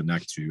grow and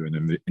connect to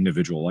an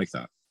individual like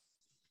that.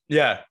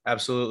 Yeah,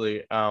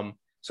 absolutely.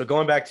 So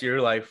going back to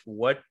your life,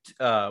 what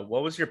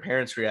was your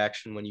parents'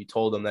 reaction when you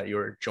told them that you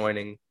were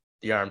joining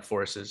the armed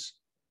forces?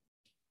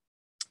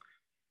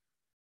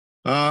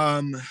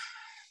 Um,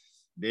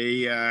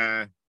 they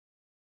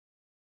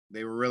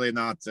they were really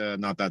not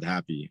that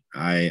happy.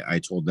 I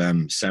told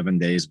them 7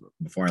 days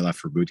before I left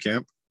for boot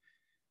camp.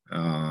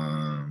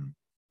 Um,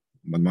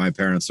 but my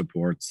parents'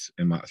 support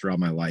throughout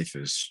my life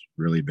has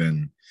really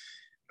been.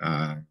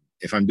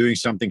 If I'm doing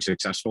something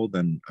successful,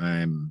 then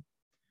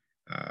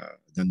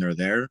they're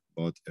there.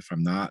 But if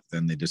I'm not,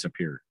 then they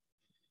disappear.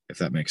 If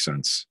that makes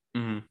sense.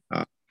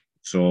 Mm-hmm.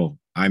 So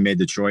I made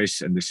the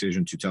choice and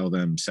decision to tell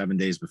them 7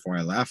 days before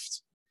I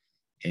left,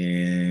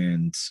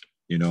 and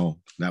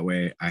that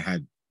way I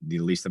had the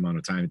least amount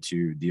of time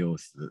to deal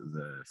with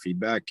the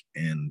feedback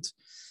and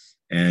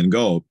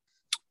go.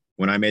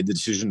 When I made the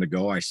decision to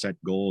go, I set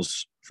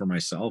goals for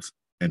myself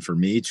and for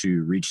me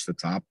to reach the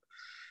top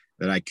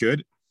that I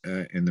could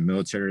in the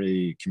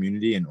military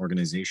community and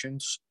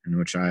organizations in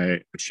which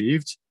I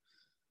achieved,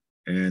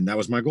 and that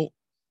was my goal.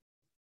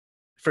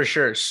 For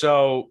sure.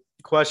 So,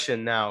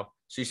 question now.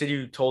 So you said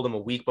you told them a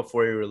week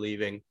before you were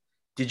leaving.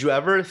 Did you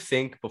ever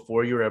think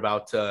before you were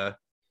about to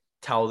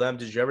tell them,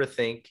 did you ever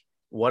think,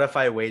 what if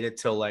I waited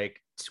till like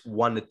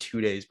 1 to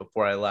 2 days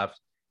before I left?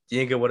 Do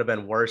you think it would have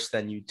been worse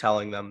than you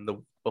telling them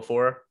the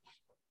before?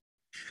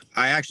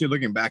 I actually,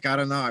 looking back at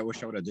it now, I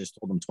wish I would have just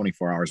told them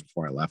 24 hours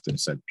before I left and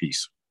said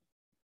peace.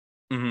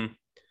 Mm-hmm.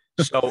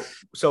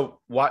 So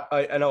why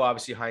I know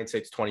obviously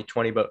hindsight's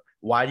 2020, but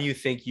why do you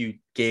think you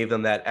gave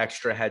them that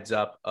extra heads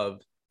up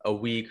of a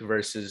week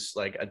versus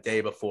like a day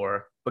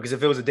before? Because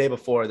if it was a day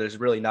before, there's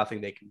really nothing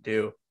they can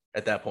do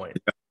at that point.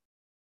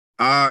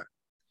 Uh,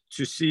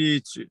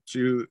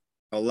 to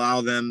allow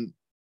them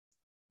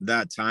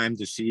that time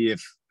to see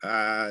if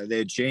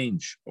they'd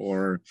change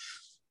or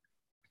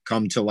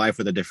come to life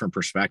with a different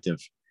perspective.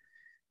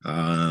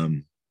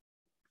 Um,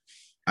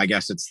 I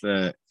guess it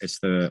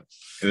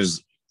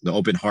was the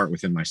open heart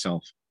within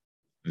myself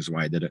is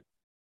why I did it.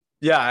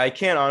 Yeah, I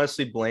can't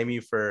honestly blame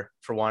you for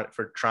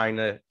trying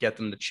to get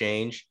them to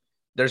change.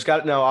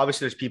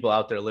 Obviously there's people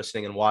out there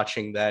listening and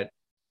watching that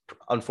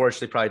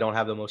unfortunately probably don't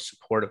have the most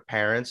supportive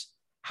parents.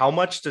 How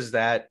much does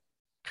that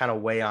kind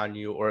of weigh on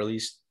you, or at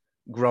least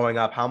growing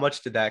up, how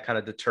much did that kind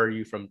of deter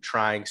you from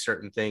trying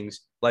certain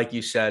things? Like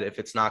you said, if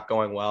it's not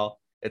going well,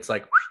 it's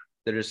like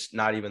they're just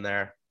not even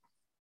there.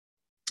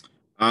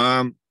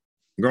 Um,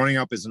 Growing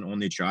up as an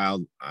only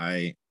child,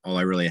 all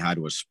I really had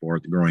was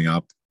sport growing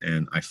up,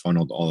 and I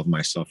funneled all of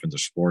myself into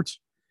sports.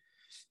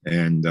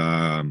 And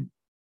and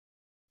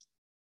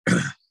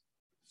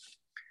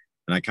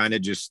I kind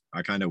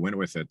of went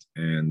with it,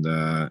 and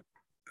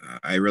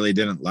I really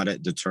didn't let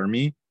it deter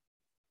me.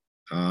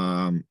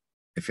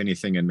 If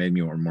anything, it made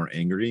me more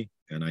angry,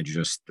 and I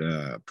just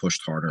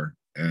pushed harder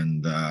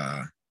and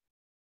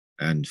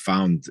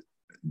found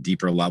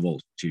deeper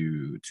levels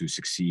to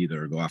succeed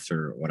or go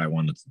after what I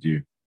wanted to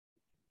do.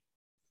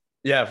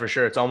 Yeah, for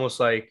sure. It's almost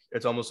like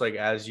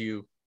as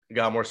you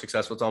got more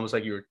successful, it's almost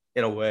like you were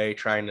in a way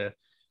trying to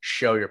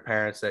show your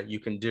parents that you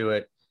can do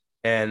it.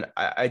 And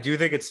I do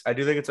think it's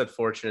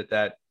unfortunate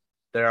that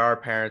there are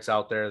parents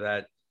out there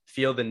that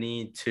feel the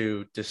need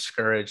to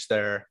discourage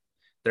their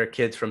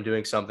kids from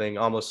doing something,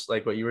 almost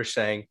like what you were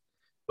saying.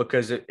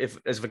 Because if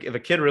a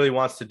kid really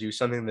wants to do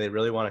something, they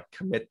really want to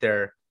commit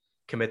their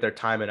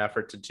time and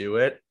effort to do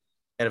it.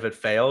 And if it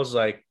fails,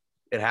 like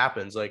it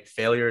happens. Like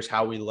failure is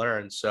how we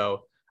learn.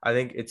 So I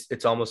think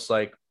it's almost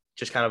like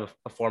just kind of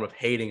a form of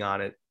hating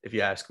on it, if you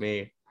ask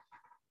me.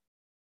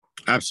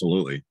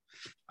 Absolutely.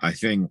 I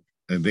think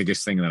the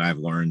biggest thing that I've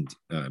learned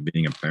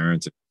being a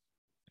parent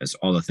it's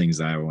all the things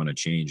that I want to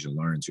change and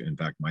learn to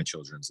impact my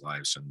children's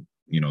lives. And,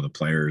 the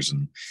players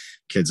and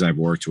kids I've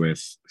worked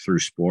with through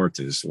sport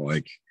is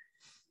like,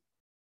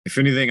 if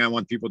anything, I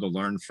want people to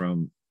learn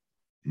from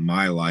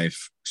my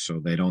life so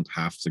they don't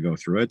have to go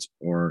through it,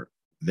 or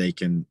they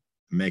can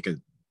make a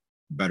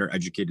better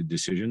educated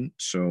decision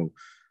so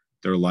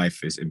their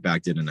life is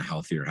impacted in a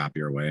healthier,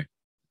 happier way.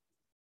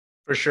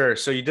 For sure.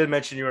 So you did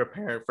mention you were a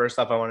parent. First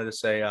off, I wanted to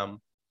say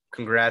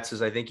congrats,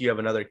 as I think you have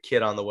another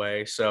kid on the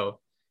way. So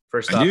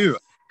first I off, do.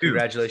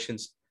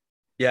 congratulations.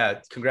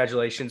 Yeah,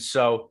 congratulations.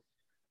 So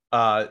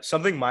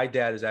something my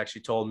dad has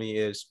actually told me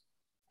is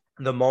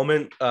the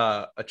moment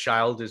a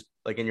child is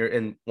like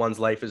in one's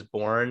life is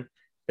born,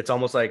 it's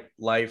almost like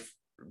life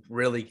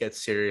really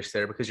gets serious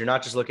there, because you're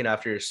not just looking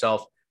after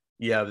yourself.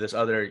 You have this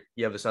other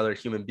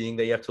human being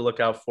that you have to look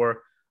out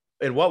for.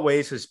 In what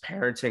ways has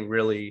parenting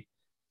really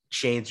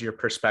changed your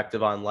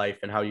perspective on life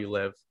and how you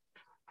live?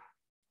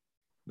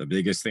 The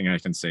biggest thing I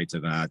can say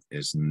to that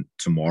is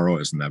tomorrow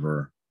is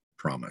never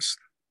promised.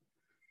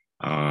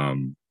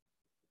 When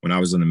I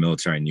was in the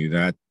military, I knew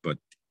that, but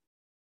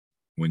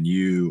when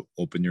you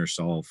open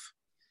yourself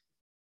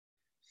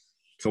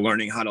to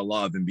learning how to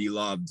love and be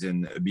loved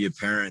and be a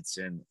parent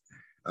and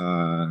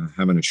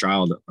having a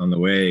child on the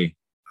way,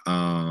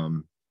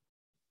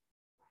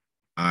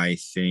 I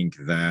think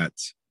that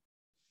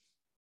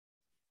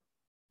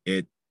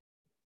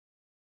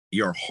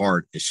your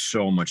heart is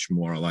so much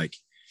more like,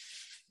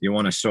 you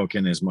want to soak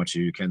in as much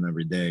as you can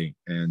every day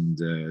and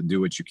do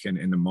what you can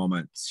in the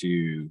moment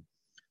to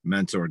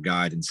mentor,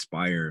 guide,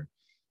 inspire,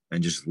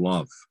 and just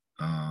love,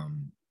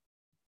 and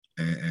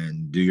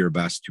do your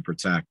best to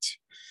protect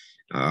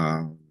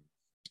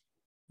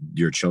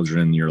your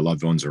children, your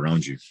loved ones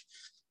around you.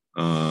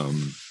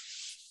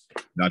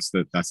 That's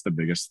the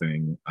biggest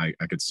thing I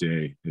could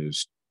say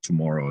is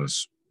tomorrow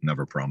is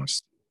never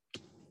promised.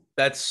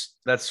 That's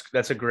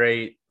a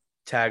great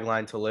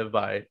tagline to live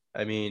by.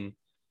 I mean,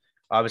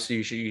 obviously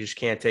you just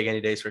can't take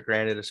any days for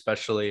granted,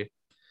 especially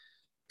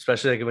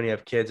like when you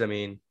have kids. I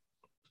mean,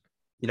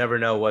 you never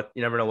know what's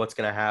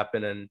going to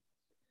happen. And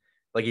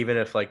like, even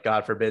if, like,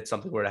 God forbid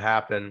something were to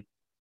happen,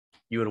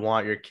 you would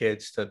want your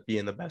kids to be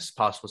in the best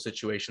possible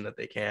situation that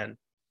they can.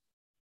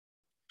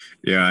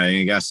 Yeah,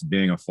 I guess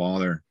being a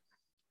father,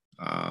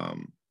 I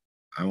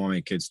want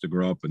my kids to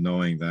grow up with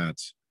knowing that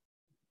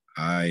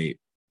I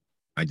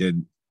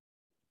did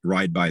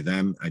right by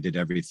them. I did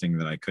everything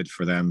that I could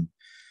for them,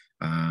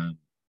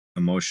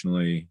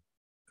 emotionally,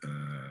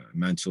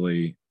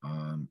 mentally,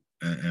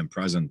 and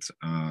present,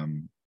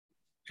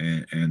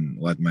 and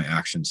let my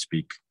actions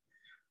speak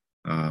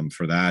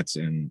for that,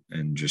 and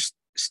just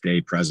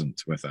stay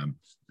present with them.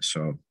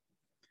 So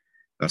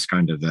that's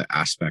kind of the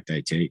aspect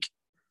I take.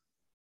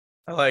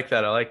 I like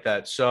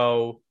that.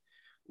 So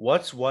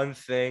what's one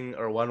thing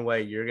or one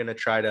way you're going to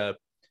try to,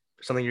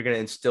 something you're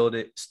going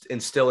to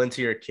instill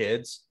into your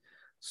kids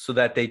so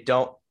that they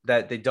don't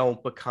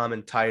become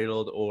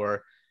entitled,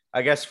 or,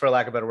 I guess, for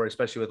lack of a better word,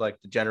 especially with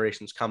like the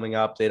generations coming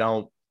up, they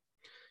don't,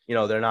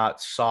 they're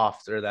not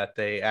soft, or that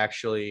they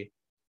actually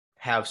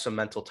have some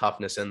mental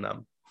toughness in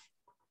them?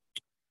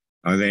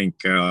 I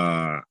think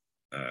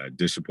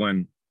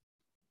discipline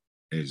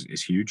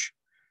is huge.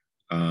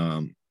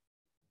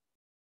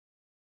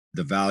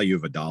 The value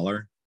of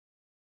 $1,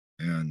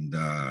 and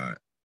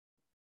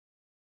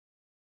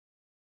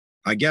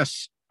I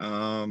guess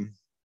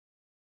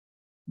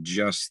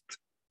just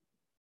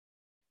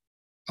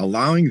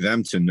allowing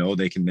them to know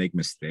they can make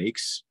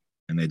mistakes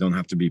and they don't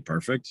have to be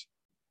perfect,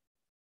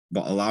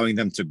 but allowing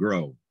them to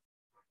grow.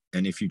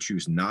 And if you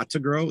choose not to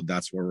grow,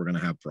 that's where we're going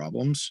to have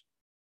problems.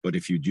 But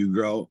if you do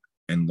grow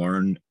and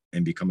learn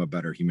and become a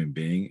better human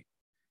being,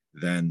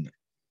 then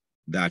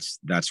that's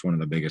one of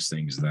the biggest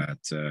things that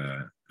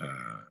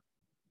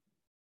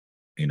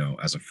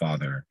as a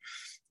father,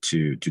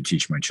 to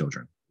teach my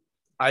children.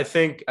 I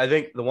think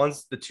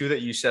the two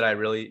that you said I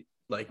really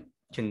like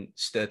can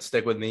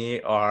stick with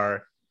me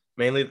are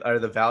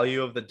the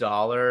value of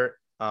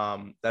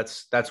 $1.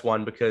 That's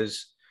one,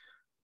 because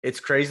it's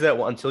crazy that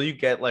until you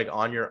get like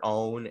on your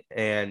own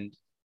and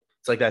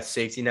it's like that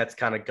safety net's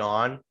kind of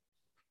gone,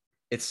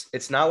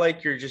 it's not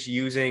like you're just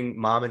using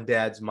mom and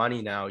dad's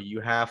money now. You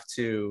have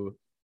to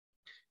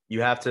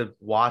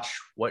watch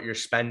what you're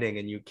spending,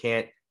 and you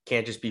can't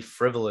just be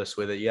frivolous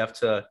with it. You have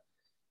to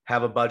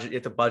have a budget. You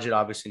have to budget,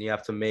 obviously, and you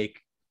have to make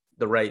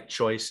the right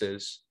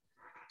choices.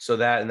 So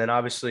that, and then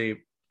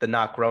obviously the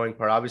not growing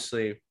part,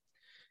 obviously,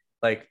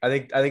 like, I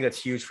think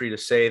that's huge for you to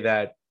say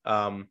that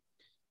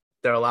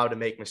they're allowed to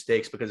make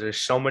mistakes, because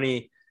there's so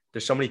many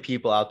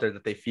people out there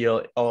that they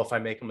feel, oh, if I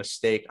make a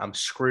mistake, I'm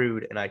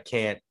screwed and I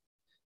can't,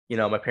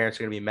 my parents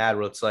are going to be mad.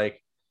 Well, it's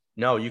like,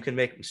 no, you can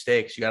make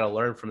mistakes. You got to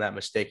learn from that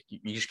mistake.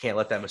 You just can't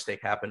let that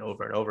mistake happen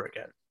over and over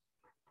again.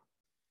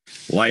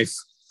 Life,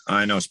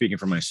 I know, speaking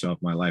for myself,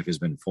 my life has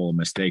been full of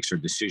mistakes or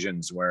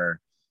decisions where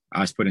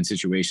I was put in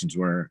situations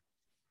where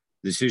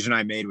the decision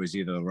I made was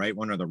either the right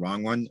one or the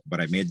wrong one,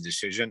 but I made the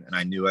decision and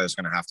I knew I was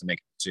going to have to make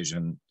a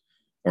decision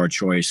or a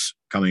choice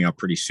coming up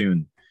pretty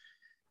soon.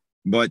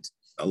 But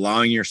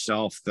allowing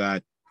yourself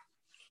that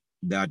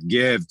that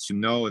give to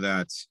know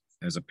that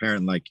as a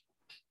parent, like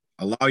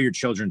allow your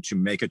children to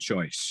make a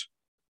choice.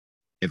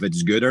 If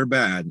it's good or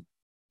bad,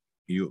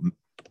 you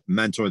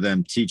mentor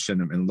them, teach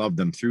them, and love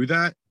them through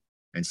that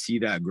and see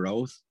that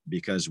growth.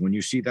 Because when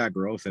you see that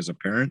growth as a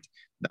parent,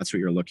 that's what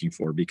you're looking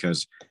for,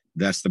 because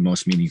that's the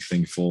most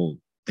meaningful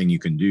thing you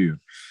can do.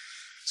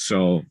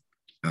 So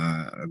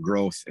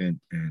growth and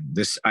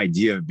this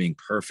idea of being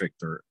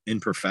perfect or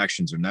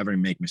imperfections or never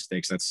make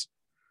mistakes,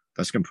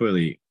 that's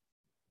completely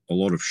a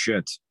load of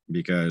shit.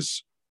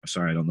 Because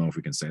sorry, I don't know if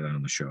we can say that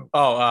on the show.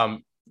 Oh,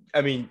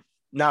 I mean,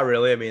 not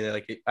really. I mean,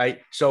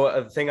 like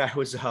so the thing I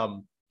was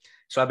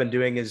so I've been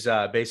doing is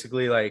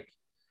basically like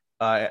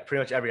pretty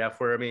much every F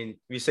word. I mean, if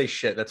you say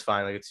shit, that's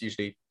fine. Like it's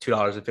usually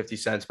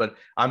 $2.50, but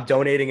I'm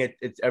donating it.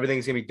 It's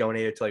everything's gonna be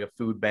donated to like a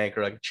food bank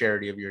or like a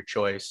charity of your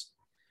choice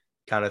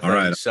kind of thing. All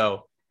right.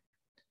 So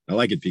I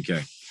like it,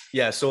 PK.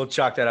 yeah, so we'll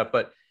chalk that up.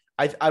 But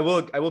I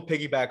will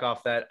piggyback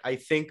off that. I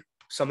think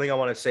something I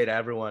want to say to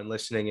everyone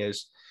listening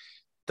is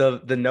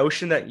the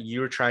notion that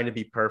you're trying to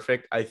be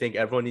perfect. I think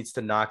everyone needs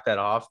to knock that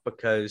off,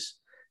 because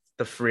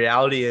the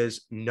reality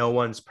is no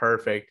one's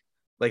perfect.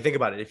 Like think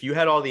about it. If you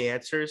had all the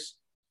answers,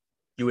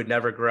 you would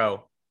never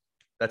grow.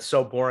 That's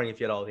so boring if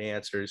you had all the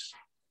answers.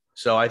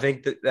 So I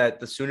think that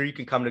the sooner you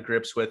can come to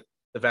grips with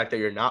the fact that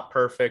you're not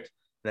perfect,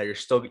 and that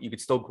you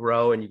could still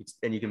grow, and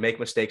you can make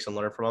mistakes and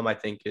learn from them, I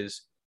think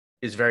is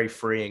very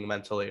freeing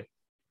mentally.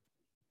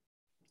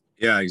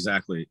 Yeah,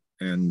 exactly.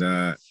 And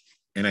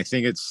I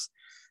think it's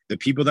the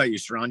people that you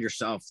surround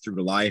yourself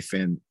through life,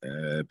 and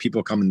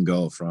people come and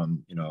go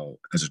from,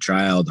 as a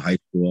child, high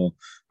school,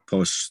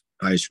 post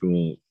high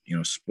school,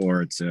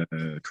 sports,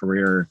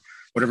 career,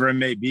 whatever it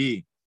may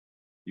be.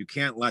 You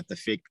can't let the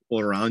fake people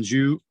around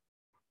you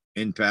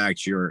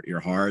impact your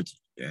heart,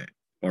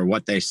 or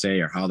what they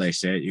say or how they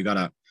say it. You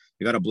gotta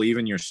believe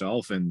in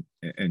yourself and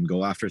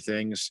go after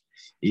things,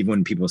 even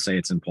when people say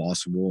it's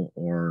impossible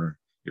or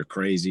you're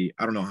crazy.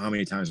 I don't know how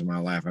many times in my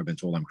life I've been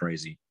told I'm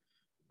crazy.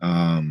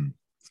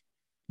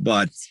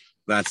 But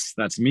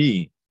that's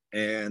me.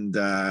 And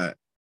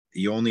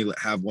you only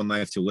have one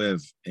life to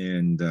live,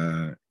 and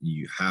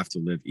you have to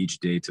live each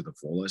day to the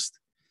fullest.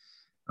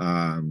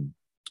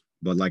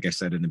 But like I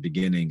said in the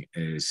beginning,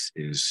 is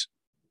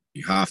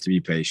you have to be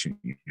patient.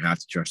 You have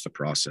to trust the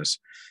process,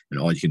 and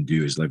all you can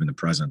do is live in the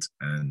present.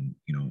 And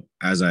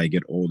as I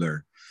get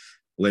older,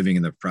 living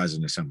in the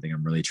present is something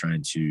I'm really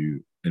trying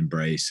to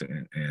embrace,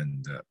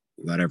 and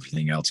let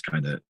everything else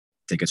kind of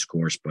take its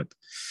course. But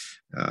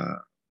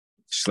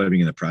just living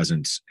in the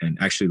present and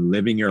actually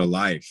living your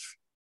life,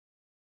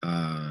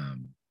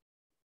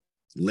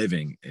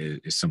 living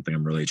is something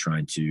I'm really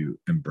trying to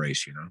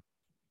embrace.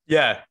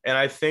 Yeah, and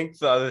I think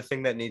the other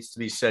thing that needs to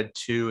be said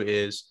too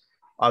is,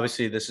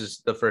 obviously this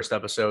is the first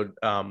episode.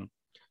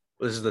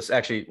 This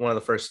actually one of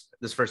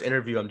the first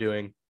interview I'm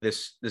doing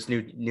this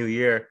new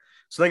year.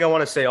 Something I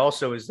want to say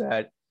also is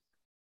that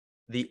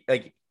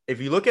if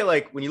you look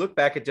at when you look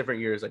back at different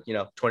years,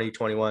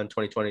 2021,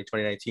 2020,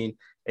 2019,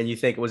 and you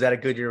think, was that a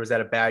good year? Was that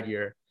a bad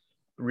year?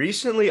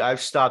 Recently, I've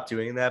stopped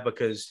doing that,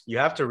 because you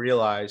have to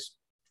realize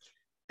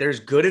there's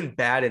good and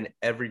bad in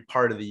every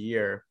part of the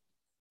year.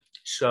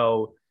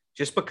 So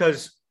just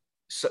because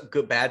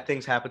bad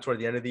things happen toward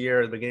the end of the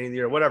year or the beginning of the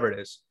year, whatever it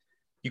is,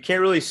 you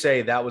can't really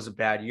say that was a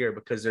bad year,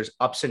 because there's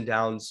ups and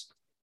downs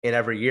in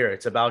every year.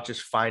 It's about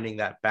just finding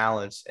that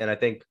balance. And I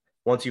think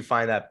once you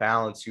find that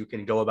balance, you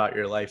can go about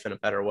your life in a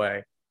better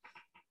way.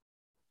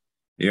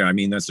 Yeah, I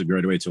mean, that's a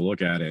great way to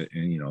look at it.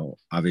 And,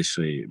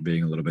 obviously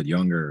being a little bit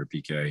younger,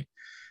 PK,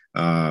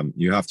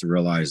 you have to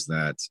realize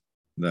that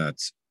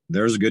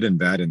there's good and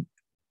bad in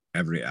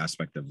every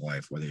aspect of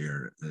life, whether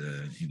you're,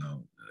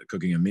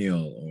 cooking a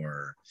meal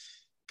or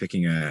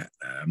picking a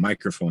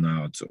microphone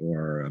out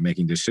or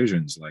making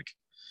decisions. Like,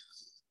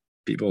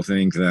 people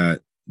think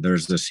that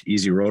there's this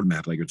easy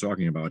roadmap, like you're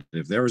talking about.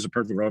 If there was a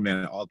perfect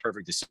roadmap, all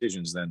perfect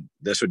decisions, then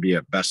this would be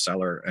a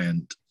bestseller,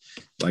 and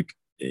like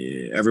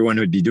everyone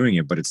would be doing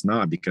it. But it's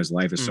not, because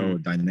life is so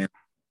dynamic.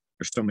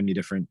 There's so many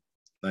different,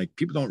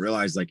 people don't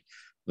realize,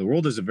 the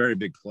world is a very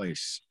big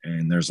place,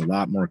 and there's a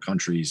lot more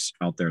countries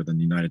out there than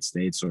the United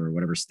States, or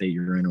whatever state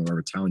you're in, or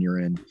whatever town you're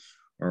in,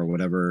 or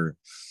whatever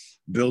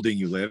building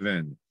you live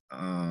in,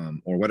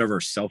 or whatever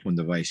cell phone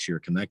device you're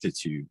connected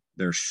to.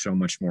 There's so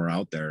much more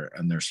out there,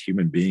 and there's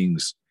human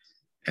beings,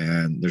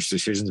 and there's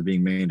decisions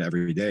being made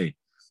every day.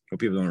 What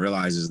people don't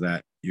realize is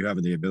that you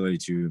have the ability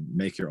to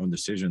make your own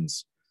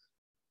decisions,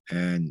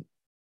 and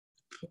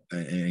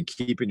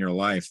keep in your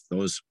life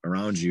those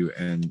around you,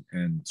 and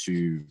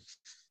to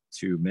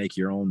make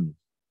your own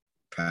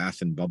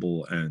path and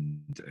bubble,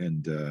 and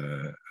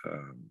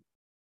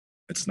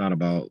it's not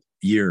about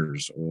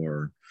years,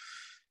 or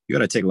you got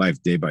to take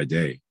life day by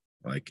day.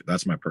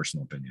 That's my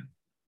personal opinion.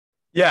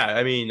 Yeah,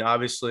 I mean,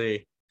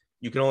 obviously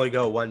you can only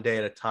go one day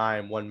at a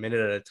time, 1 minute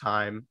at a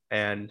time,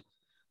 and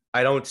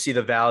I don't see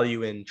the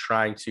value in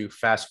trying to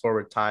fast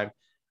forward time.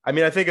 I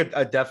mean, I think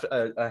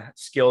a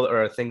skill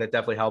or a thing that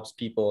definitely helps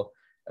people,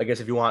 I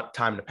guess, if you want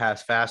time to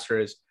pass faster,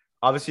 is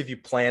obviously if you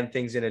plan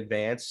things in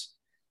advance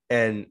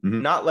and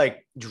Mhm. not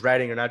like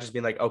dreading or not just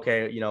being like,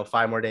 okay,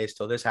 5 more days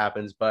till this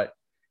happens, but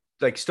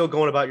like still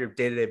going about your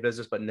day-to-day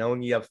business, but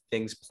knowing you have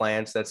things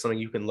planned. So that's something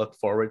you can look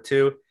forward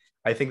to.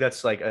 I think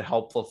that's like a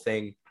helpful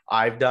thing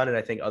I've done. And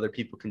I think other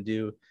people can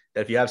do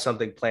that. If you have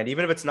something planned,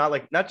 even if it's not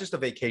like, not just a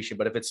vacation,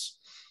 but if it's,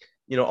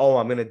 oh,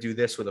 I'm going to do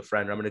this with a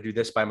friend, or I'm going to do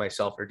this by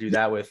myself, or do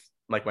that with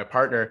like my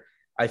partner.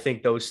 I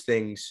think those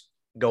things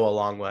go a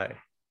long way.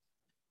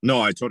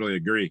 No, I totally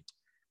agree.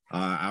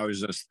 I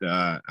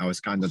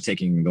was kind of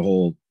taking the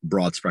whole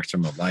broad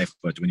spectrum of life,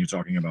 but when you're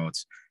talking about,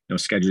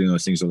 scheduling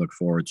those things to look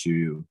forward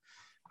to,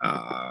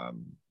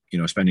 um,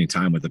 spending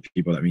time with the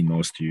people that mean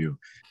most to you,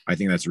 I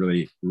think that's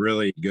really,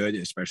 really good,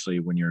 especially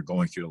when you're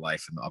going through the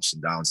life and the ups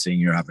and downs, seeing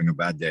you're having a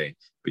bad day,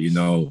 but in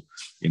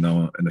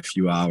a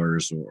few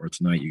hours or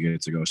tonight, you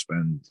get to go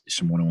spend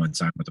some one-on-one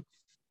time with the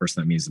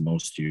person that means the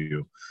most to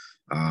you.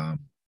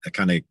 That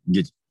kind of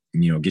get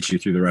you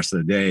through the rest of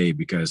the day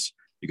because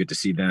you get to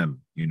see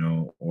them,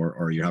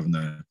 or you're having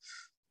a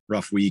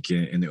rough week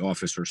in the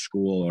office or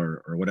school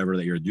or whatever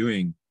that you're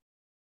doing.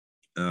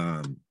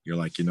 You're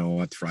like,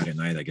 what, Friday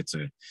night I get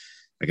to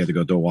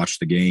go to watch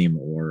the game,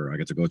 or I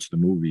get to go to the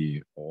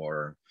movie,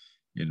 or,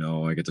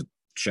 I get to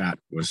chat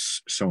with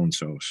so and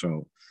so.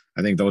 So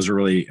I think those are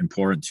really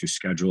important to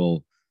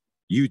schedule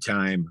you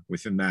time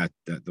within that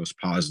those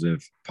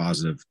positive,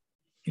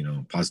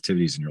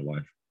 positivities in your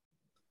life.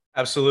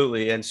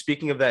 Absolutely. And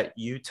speaking of that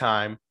you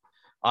time,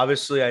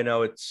 obviously I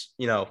know it's,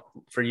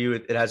 for you,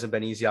 it hasn't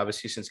been easy,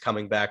 obviously, since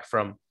coming back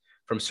from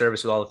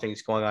service with all the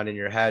things going on in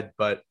your head.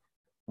 But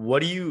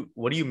what do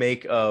you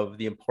make of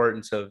the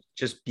importance of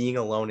just being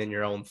alone in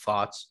your own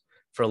thoughts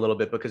for a little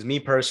bit? Because me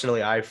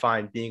personally, I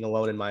find being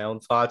alone in my own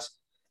thoughts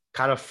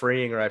kind of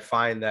freeing, or I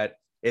find that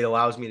it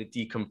allows me to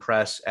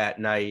decompress at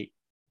night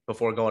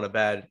before going to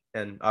bed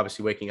and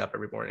obviously waking up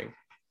every morning.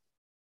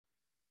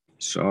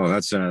 So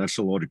that's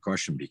a loaded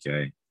question,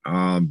 BK.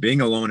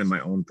 Being alone in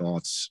my own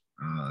thoughts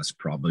has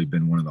probably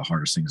been one of the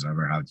hardest things I've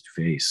ever had to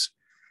face,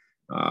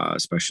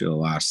 especially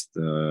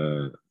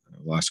the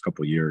last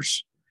couple of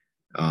years.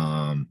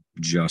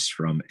 Just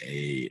from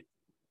a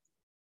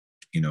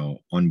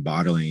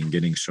unbottling and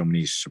getting so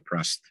many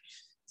suppressed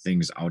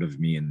things out of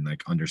me, and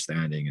like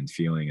understanding and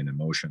feeling and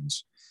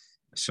emotions.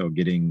 So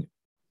getting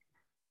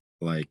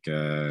like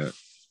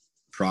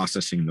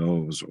processing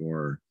those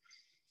or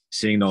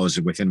seeing those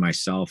within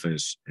myself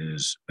is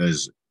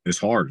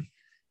hard,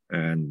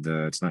 and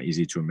it's not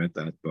easy to admit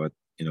that, but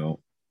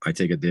I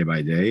take it day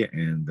by day,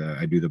 and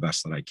I do the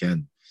best that I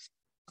can.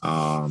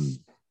 um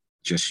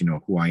just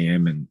who I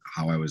am and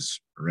how I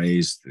was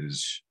raised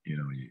is,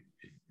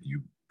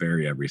 you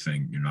bury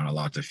everything. You're not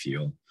allowed to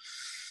feel.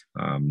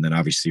 Then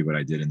obviously what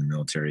I did in the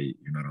military,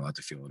 you're not allowed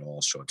to feel at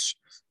all. So it's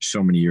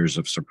so many years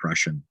of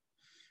suppression,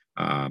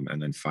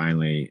 and then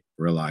finally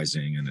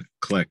realizing, and it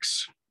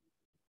clicks,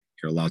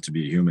 you're allowed to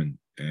be a human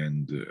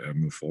and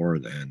move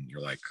forward. And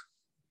you're like,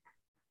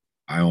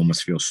 I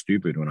almost feel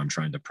stupid when I'm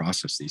trying to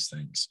process these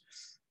things,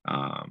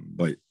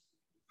 but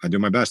I do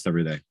my best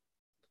every day.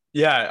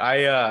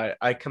 Yeah,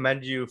 I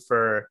commend you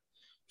for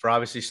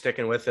obviously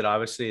sticking with it.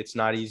 Obviously, it's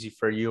not easy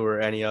for you or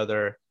any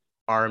other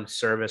armed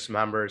service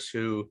members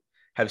who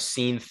have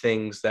seen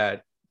things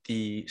that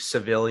the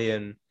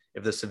civilian,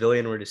 if the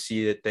civilian were to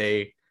see it,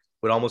 they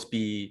would almost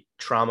be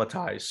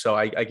traumatized. So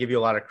I give you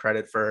a lot of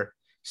credit for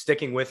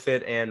sticking with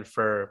it, and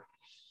for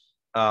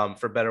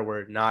better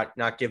word,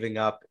 not giving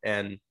up,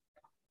 and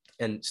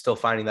still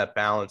finding that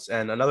balance.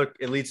 And another,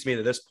 it leads me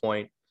to this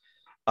point.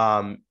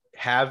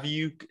 Have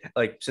you,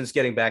 like, since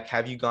getting back,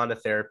 have you gone to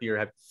therapy, or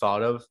have you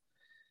thought of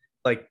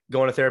like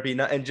going to therapy?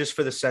 And just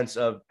for the sense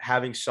of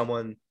having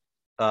someone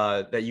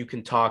that you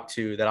can talk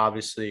to, that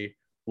obviously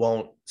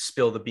won't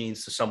spill the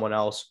beans to someone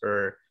else,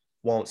 or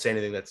won't say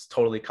anything that's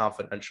totally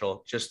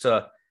confidential, just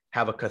to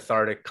have a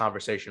cathartic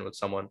conversation with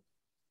someone.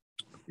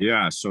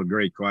 Yeah, so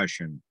great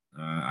question.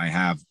 I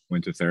have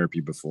went to therapy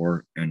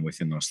before, and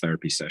within those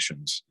therapy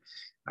sessions,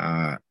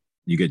 uh,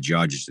 you get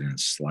judged, and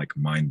it's like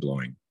mind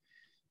blowing,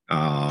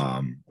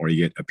 or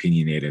you get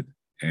opinionated.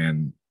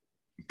 And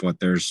but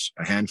there's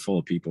a handful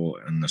of people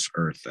on this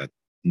earth that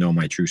know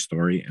my true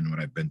story and what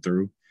I've been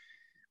through.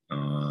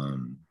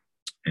 Um,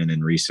 and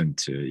in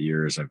recent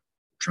years, I've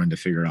trying to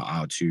figure out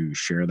how to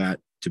share that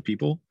to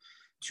people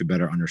to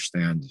better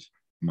understand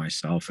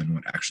myself and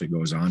what actually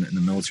goes on in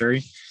the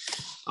military.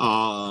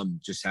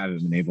 Just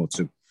haven't been able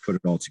to put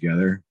it all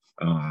together.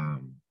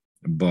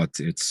 But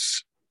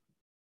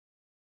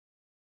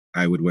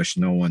I would wish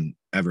no one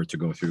ever to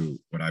go through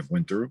what I've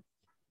went through.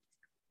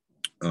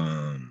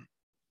 Um,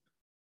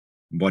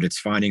 but it's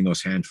finding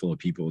those handful of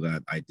people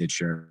that I did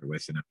share it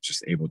with, and I'm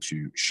just able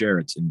to share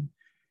it and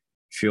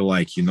feel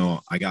like,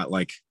 I got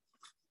like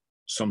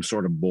some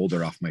sort of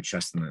boulder off my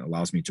chest, and it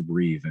allows me to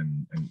breathe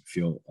and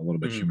feel a little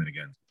bit Mhm. human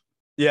again.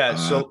 Yeah.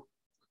 Uh,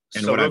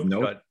 and So what I've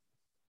real noticed, good.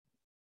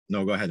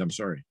 no, go ahead. I'm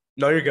sorry.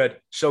 No, you're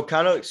good. So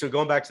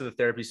going back to the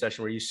therapy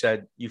session where you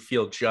said you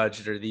feel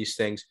judged or these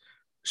things.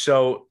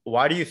 So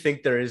why do you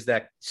think there is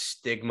that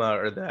stigma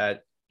or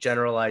that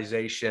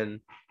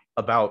generalization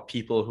about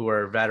people who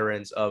are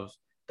veterans of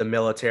the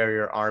military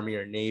or army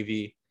or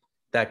navy?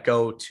 that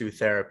go to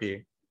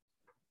therapy?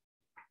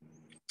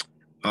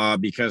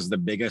 Because the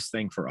biggest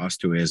thing for us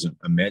to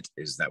admit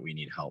is that we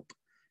need help.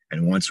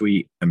 And once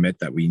we admit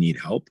that we need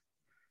help,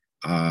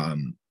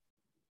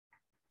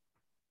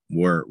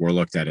 we're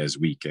looked at as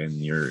weak. And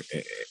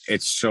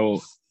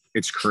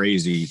it's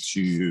crazy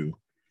to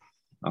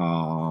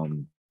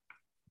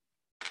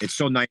it's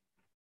so nice.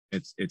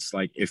 It's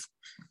like if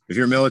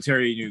you're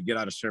military and you get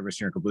out of service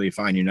and you're completely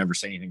fine, you never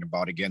say anything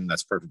about it again.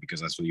 That's perfect,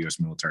 because that's what the U.S.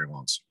 military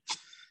wants,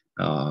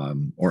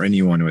 or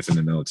anyone within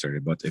the military.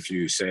 But if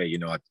you say, you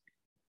know what,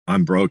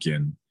 I'm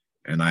broken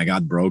and I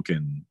got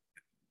broken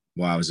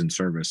while I was in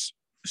service,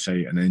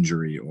 say an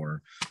injury,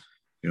 or,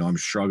 you know, I'm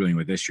struggling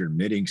with this, you're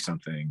admitting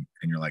something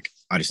and you're like,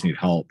 I just need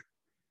help.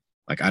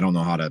 Like, I don't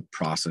know how to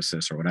process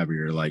this or whatever.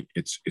 You're like,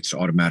 it's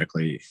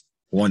automatically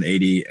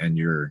 180 and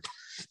you're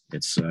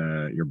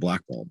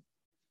blackballed.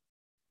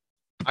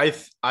 I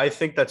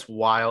think that's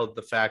wild.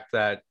 The fact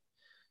that,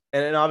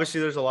 and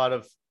obviously it's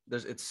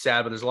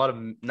sad, but there's a lot of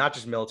not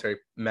just military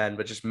men,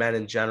 but just men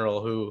in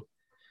general who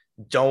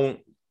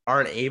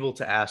aren't able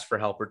to ask for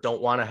help or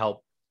don't want to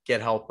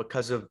get help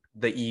because of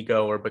the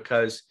ego or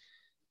because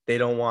they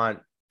don't want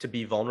to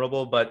be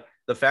vulnerable. But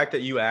the fact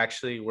that you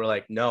actually were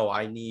like, no,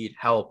 I need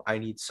help. I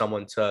need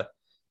someone to,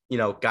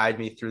 guide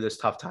me through this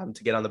tough time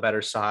to get on the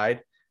better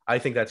side. I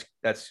think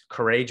that's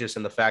courageous.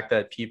 And the fact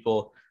that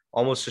people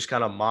almost just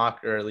kind of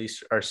mock, or at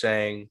least are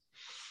saying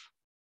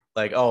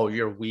like, oh,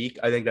 you're weak.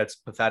 I think that's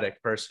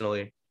pathetic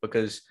personally,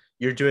 because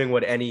you're doing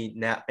what any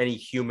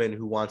human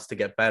who wants to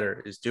get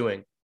better is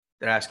doing.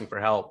 They're asking for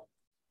help.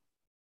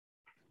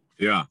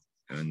 Yeah.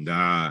 And,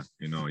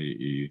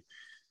 you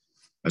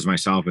as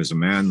myself, as a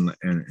man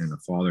and a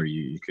father,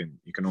 you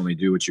can only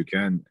do what you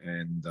can.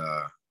 And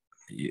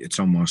it's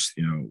almost,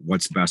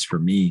 what's best for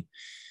me,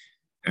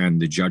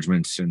 and the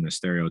judgments and the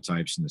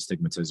stereotypes and the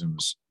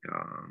stigmatisms.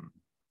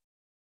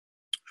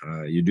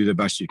 You do the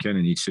best you can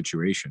in each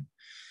situation,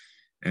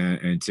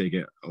 and take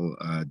it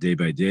day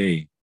by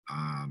day.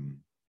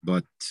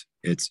 But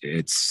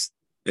it's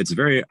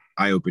very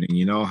eye-opening.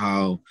 You know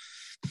how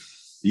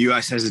the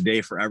U.S. has a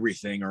day for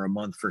everything, or a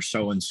month for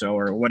so-and-so,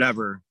 or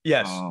whatever.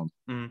 Yes.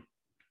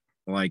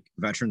 Like,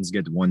 veterans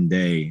get one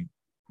day,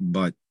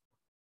 but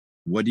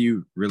what do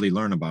you really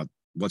learn about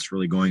what's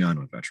really going on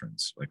with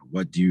veterans? Like,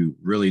 what do you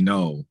really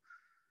know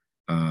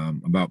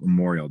about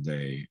Memorial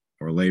Day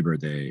or Labor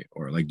Day?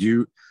 Or like,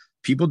 in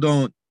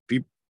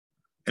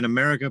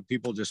America,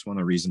 people just want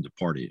a reason to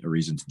party, a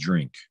reason to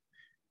drink,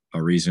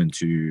 a reason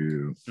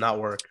to not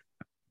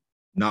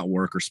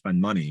work or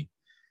spend money.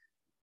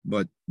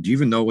 But do you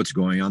even know what's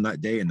going on that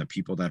day, and the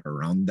people that are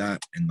around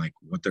that, and like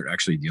what they're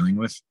actually dealing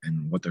with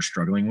and what they're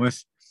struggling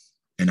with,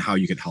 and how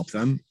you can help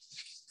them?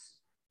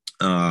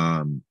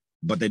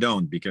 But they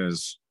don't,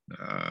 because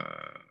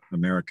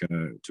America,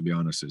 to be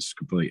honest, is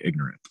completely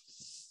ignorant.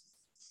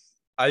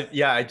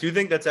 I do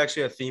think that's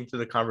actually a theme to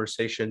the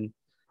conversation,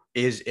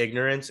 is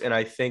ignorance. And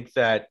I think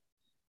that,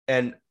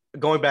 and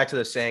going back to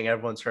the saying,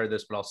 everyone's heard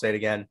this, but I'll say it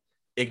again: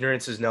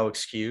 ignorance is no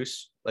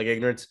excuse. Like,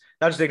 ignorance,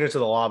 not just ignorance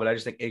of the law, but I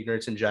just think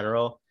ignorance in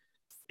general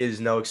is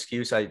no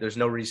excuse. There's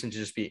no reason to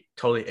just be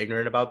totally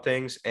ignorant about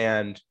things.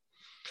 And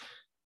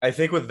I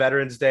think with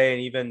Veterans Day,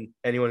 and even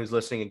anyone who's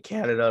listening in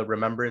Canada,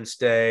 Remembrance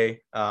Day,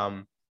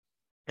 and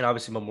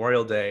obviously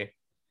Memorial Day,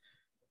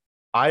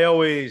 I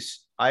always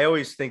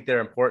think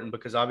they're important,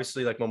 because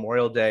obviously, like,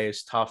 Memorial Day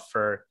is tough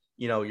for,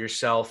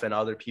 yourself and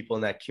other people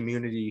in that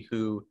community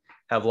who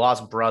have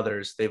lost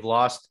brothers. They've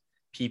lost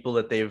people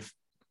that they've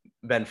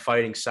been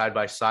fighting side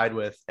by side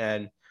with,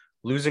 and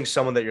losing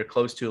someone that you're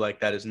close to like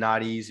that is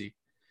not easy.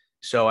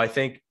 So I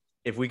think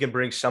if we can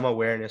bring some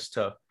awareness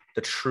to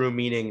the true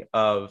meaning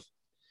of,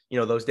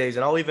 those days.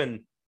 And I'll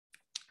even,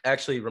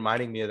 actually,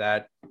 reminding me of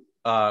that,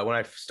 when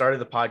I started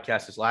the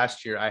podcast this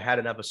last year, I had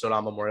an episode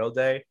on Memorial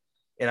Day,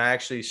 and I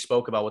actually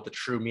spoke about what the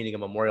true meaning of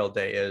Memorial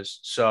Day is.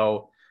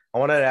 So I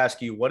wanted to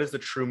ask you, what is the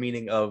true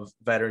meaning of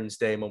Veterans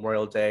Day,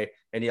 Memorial Day,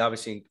 and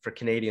obviously for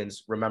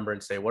Canadians,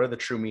 Remembrance Day? What are the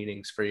true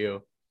meanings for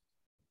you?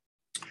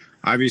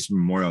 Obviously,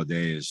 Memorial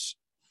Day is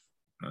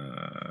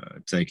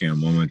taking a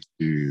moment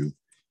to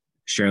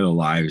share the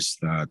lives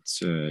that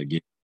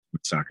gave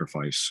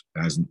sacrifice.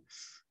 It has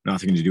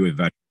nothing to do with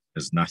veterans. It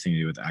has nothing to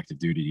do with active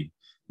duty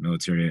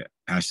military. It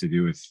has to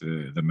do with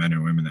the men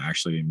and women that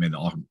actually made the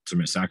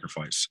ultimate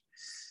sacrifice.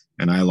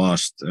 And I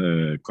lost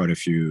quite a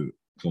few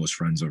close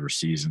friends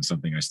overseas, and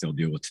something I still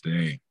deal with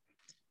today.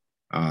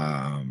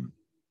 And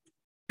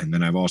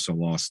then I've also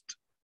lost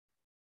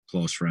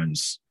close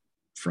friends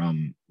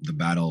from the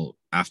battle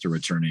after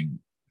returning,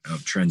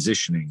 of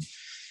transitioning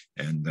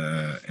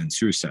and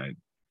suicide.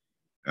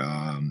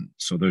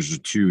 So those are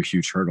two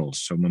huge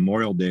hurdles. So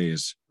Memorial Day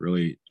is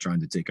really trying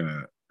to take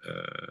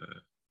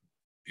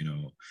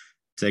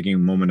taking a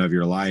moment of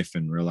your life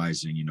and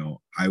realizing,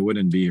 I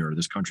wouldn't be here,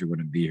 this country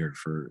wouldn't be here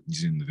for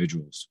these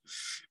individuals.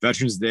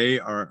 Veterans Day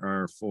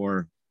are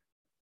for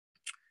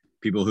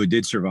people who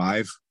did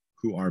survive,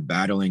 who are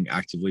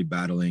actively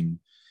battling,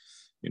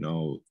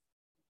 the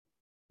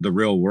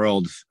real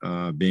world,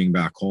 being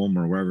back home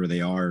or wherever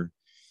they are,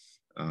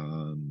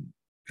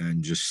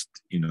 and just,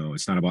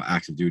 it's not about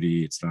active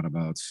duty. It's not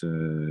about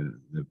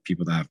the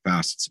people that have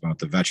passed. It's about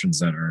the veterans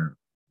that are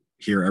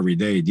here every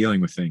day dealing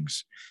with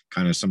things,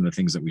 kind of some of the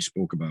things that we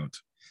spoke about.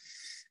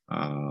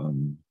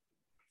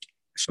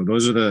 So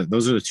those are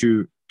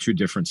the two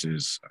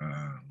differences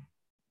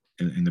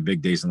in the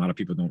big days. And a lot of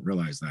people don't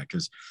realize that,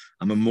 because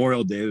on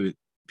Memorial Day,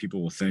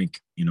 people will think,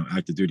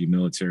 active duty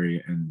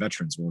military and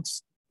veterans. Well,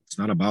 it's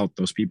not about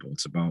those people.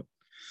 It's about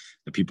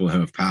the people who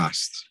have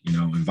passed,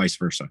 and vice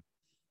versa.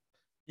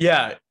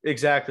 Yeah,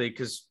 exactly.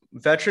 Because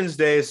Veterans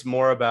Day is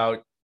more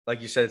about,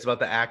 like you said, it's about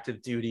the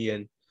active duty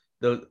and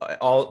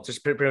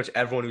just pretty much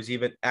everyone who's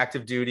even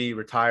active duty,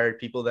 retired,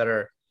 people that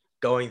are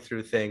going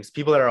through things,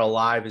 people that are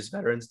alive is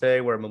Veterans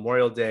Day, where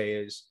Memorial Day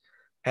is,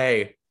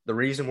 hey, the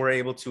reason we're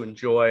able to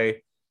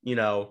enjoy,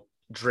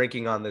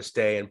 drinking on this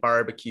day and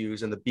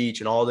barbecues and the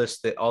beach and all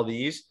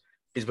these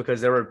is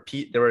because there were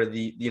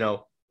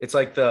it's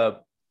like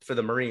for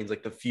the Marines,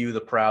 like the few,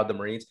 the proud, the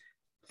Marines,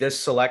 this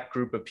select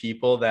group of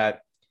people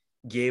that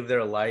gave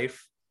their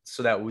life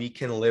so that we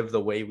can live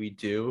the way we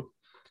do.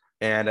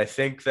 And I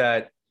think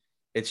that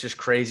it's just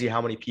crazy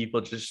how many people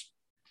just,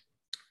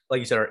 like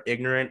you said, are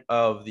ignorant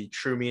of the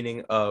true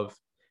meaning of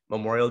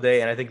Memorial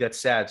Day. And I think that's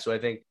sad. So I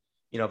think,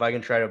 if I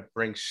can try to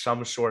bring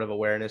some sort of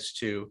awareness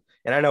to,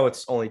 and I know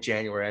it's only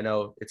January, I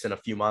know it's in a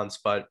few months,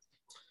 but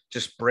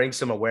just bring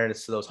some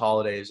awareness to those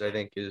holidays, I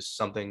think is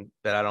something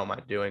that I don't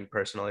mind doing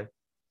personally.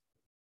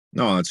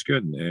 No, that's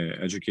good.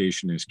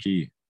 Education is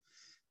key.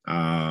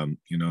 And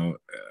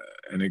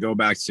to go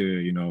back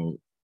to,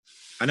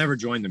 I never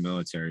joined the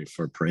military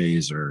for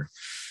praise, or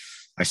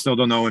I still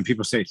don't know when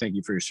people say thank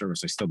you for your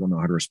service. I still don't know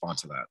how to respond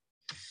to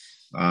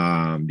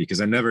that,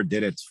 because I never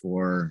did it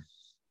for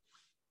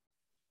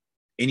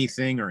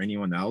anything or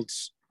anyone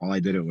else. All I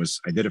did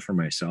it for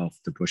myself,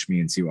 to push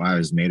me and see what I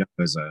was made of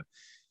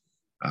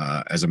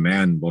as a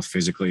man, both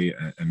physically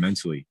and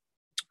mentally.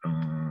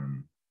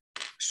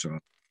 So,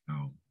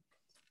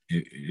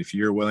 if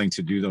you're willing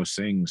to do those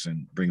things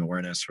and bring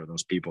awareness for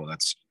those people,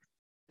 that's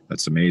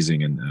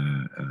amazing, and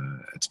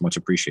it's much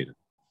appreciated.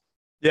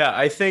 Yeah,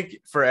 I think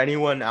for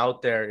anyone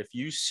out there, if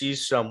you see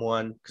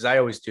someone, because I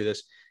always do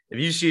this, if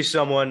you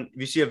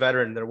see a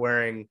veteran, they're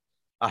wearing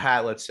a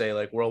hat, let's say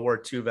like World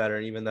War II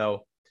veteran, even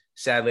though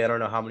sadly I don't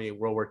know how many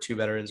World War II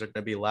veterans are going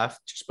to be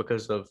left just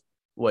because of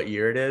what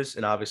year it is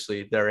and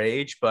obviously their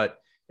age. But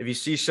if you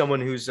see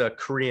someone who's a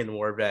Korean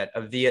War vet,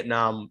 a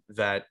Vietnam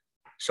vet,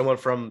 someone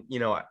from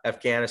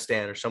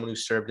Afghanistan, or someone who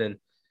served in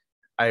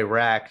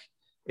Iraq,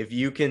 if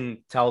you can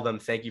tell them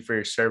thank you for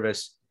your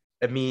service,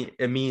 it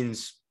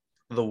means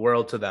the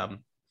world to them.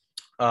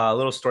 A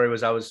little story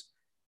was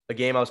a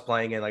game I was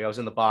playing in, like I was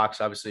in the box,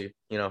 obviously,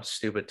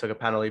 stupid, took a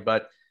penalty,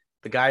 but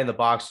the guy in the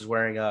box was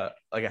wearing a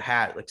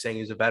hat, like saying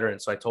he's a veteran.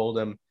 So I told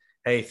him,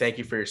 hey, thank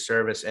you for your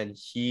service. And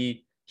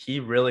he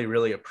really,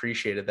 really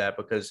appreciated that,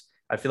 because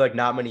I feel like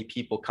not many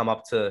people come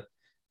up to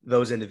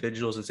those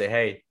individuals and say,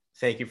 hey,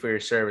 thank you for your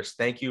service.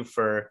 Thank you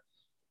for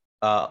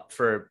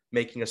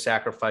making a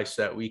sacrifice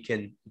so that we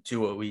can do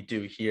what we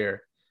do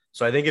here.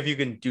 So I think if you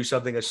can do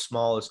something as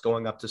small as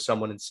going up to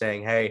someone and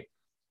saying, hey,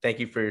 thank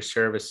you for your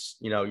service,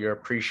 you're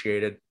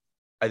appreciated,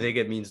 I think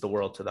it means the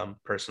world to them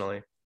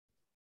personally.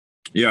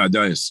 Yeah, it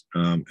does.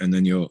 And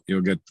then you'll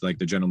get like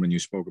the gentleman you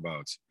spoke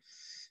about,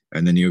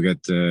 and then you'll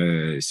get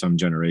some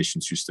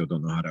generations who still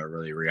don't know how to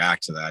really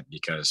react to that,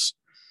 because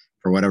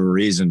for whatever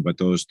reason, but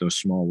those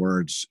small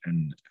words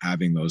and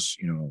having those,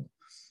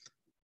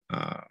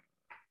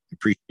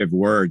 appreciative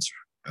words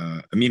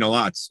mean a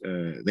lot.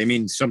 They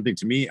mean something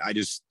to me.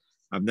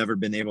 I've never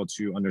been able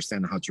to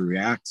understand how to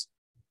react.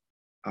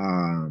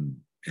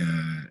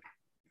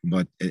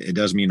 But it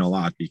does mean a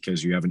lot,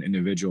 because you have an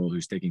individual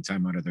who's taking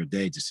time out of their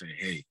day to say,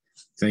 hey,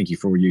 thank you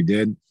for what you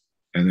did.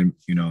 And then,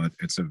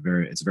 it's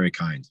very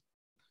kind.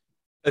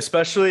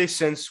 Especially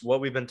since what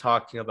we've been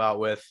talking about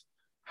with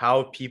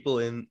how people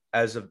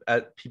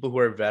people who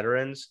are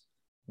veterans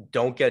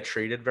don't get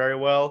treated very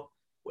well.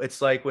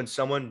 It's like when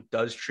someone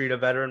does treat a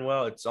veteran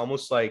well, it's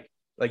almost like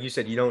you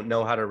said, you don't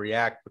know how to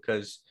react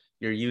because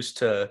you're used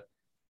to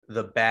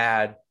the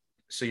bad.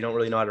 So you don't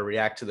really know how to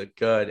react to the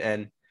good.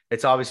 And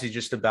it's obviously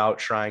just about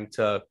trying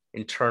to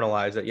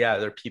internalize that. Yeah,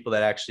 there are people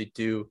that actually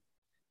do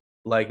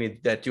like me,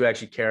 that do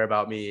actually care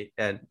about me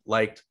and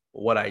liked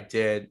what I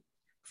did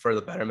for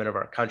the betterment of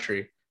our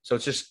country. So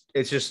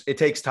it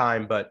takes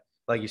time, but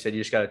like you said,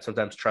 you just got to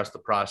sometimes trust the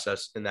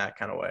process in that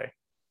kind of way.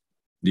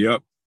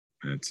 Yep.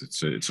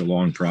 It's a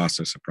long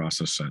process, a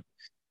process that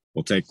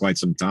will take quite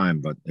some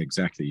time, but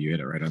exactly, you hit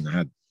it right on the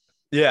head.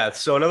 Yeah.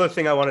 So another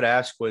thing I wanted to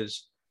ask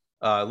was,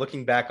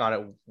 looking back on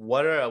it,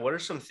 what are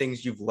some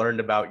things you've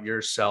learned about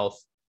yourself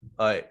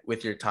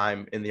with your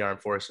time in the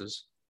armed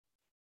forces?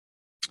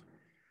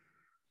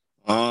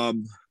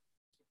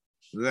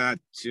 That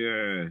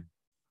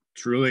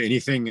truly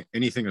anything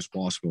is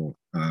possible.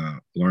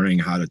 Learning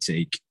how to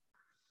take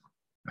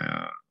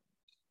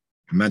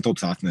mental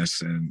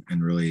toughness and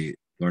really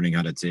learning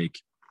how to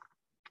take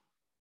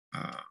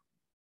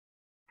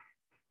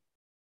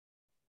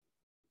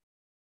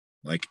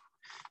like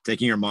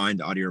taking your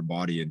mind out of your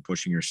body and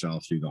pushing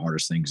yourself through the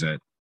hardest things that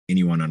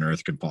anyone on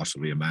earth could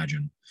possibly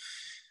imagine.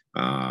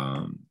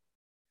 As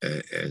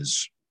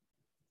if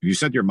you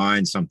set your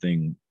mind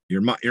something,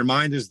 your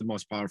mind is the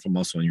most powerful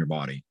muscle in your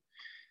body,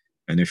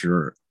 and if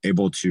you're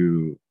able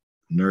to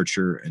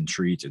nurture and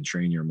treat and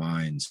train your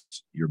minds,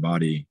 your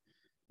body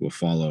will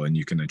follow, and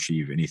you can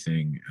achieve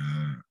anything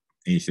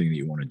that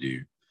you want to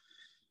do.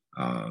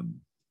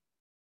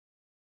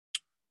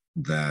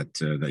 That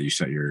you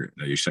set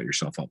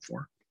yourself up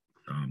for.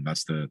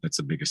 That's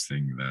the biggest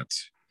thing that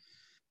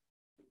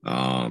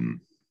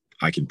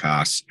I can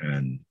pass,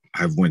 and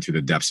I've went through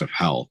the depths of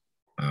hell,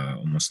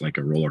 almost like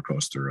a roller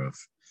coaster of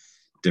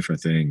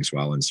different things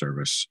while in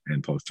service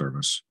and post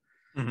service.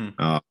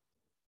 Mm-hmm.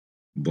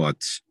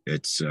 But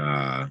it's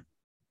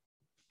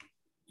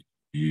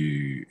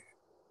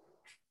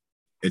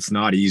it's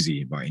not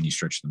easy by any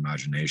stretch of the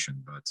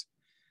imagination, but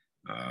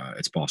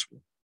it's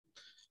possible.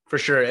 For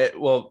sure.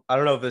 Well, I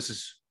don't know if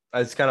it's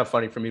kind of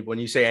funny for me, but when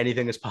you say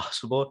anything is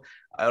possible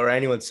or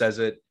anyone says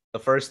it, the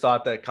first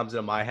thought that comes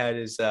into my head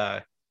is,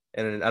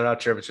 and I'm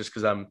not sure if it's just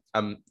because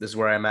this is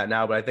where I'm at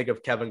now, but I think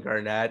of Kevin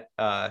Garnett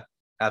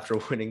after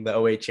winning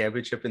the 08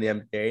 championship in the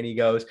NBA, and he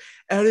goes,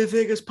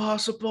 anything is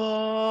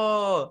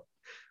possible.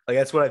 Like,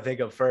 that's what I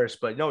think of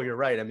first, but no, you're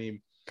right. I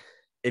mean,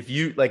 if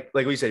you, like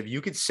we said, if you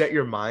could set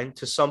your mind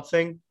to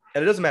something,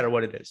 and it doesn't matter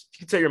what it is, if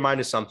you could set your mind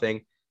to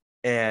something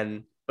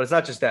but it's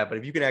not just that, but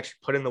if you can actually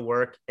put in the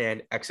work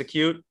and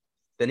execute,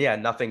 then yeah,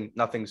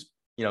 nothing's,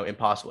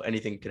 impossible.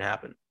 Anything can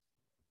happen.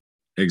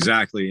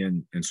 Exactly.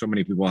 And so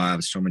many people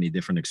have so many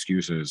different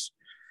excuses,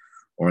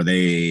 or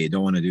they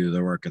don't want to do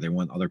the work, or they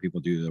want other people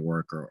to do the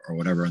work, or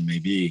whatever it may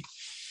be.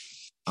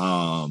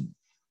 All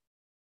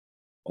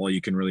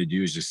you can really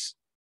do is just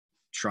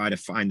try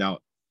to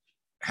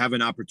have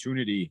an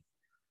opportunity,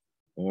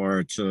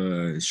 or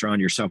to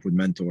surround yourself with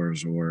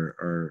mentors,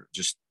 or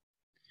just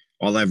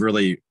all I've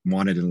really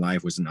wanted in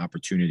life was an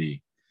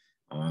opportunity,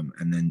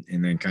 and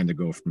then kind of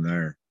go from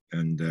there.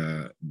 And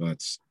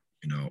but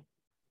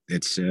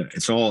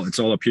it's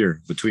all up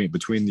here between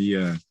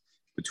the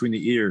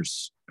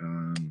ears,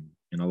 and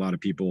a lot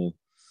of people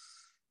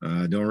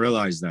don't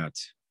realize that.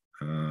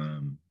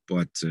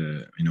 But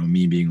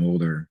me being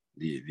older,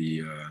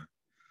 the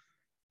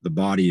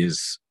body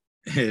is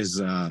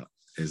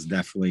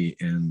definitely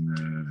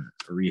in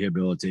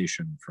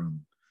rehabilitation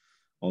from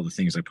all the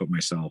things I put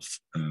myself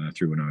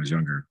through when I was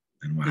younger,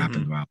 and what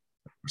happened while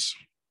I was.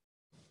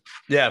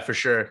 Yeah, for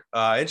sure.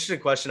 Interesting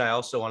question I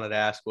also wanted to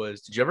ask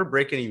was, did you ever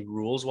break any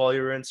rules while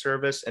you were in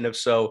service? And if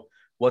so,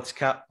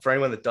 for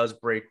anyone that does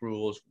break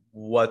rules,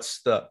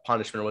 what's the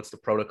punishment or what's the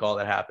protocol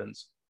that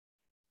happens?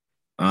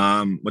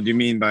 What do you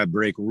mean by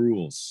break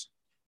rules?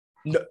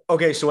 No,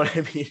 okay, so what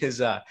I mean is,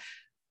 I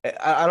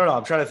don't know.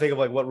 I'm trying to think of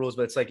like what rules,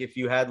 but it's like if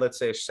you had, let's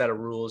say, a set of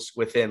rules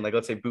within, like,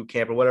 let's say boot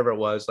camp or whatever it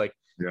was, like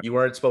you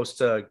weren't supposed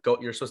to go,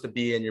 you're supposed to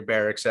be in your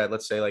barracks at,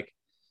 let's say, like,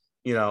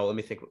 let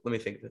me think of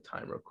the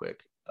time real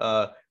quick.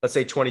 Let's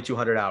say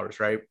 2,200 hours,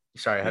 right?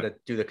 Sorry, I had to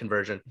do the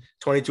conversion.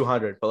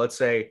 2,200, but let's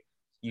say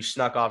you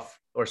snuck off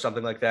or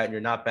something like that, and you're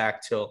not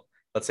back till,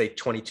 let's say,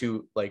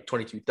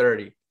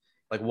 22:30.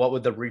 Like, what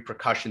would the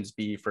repercussions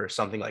be for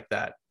something like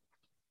that?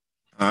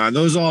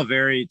 Those all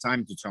vary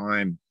time to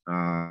time.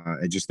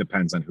 It just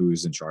depends on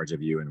who's in charge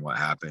of you and what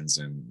happens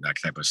and that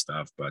type of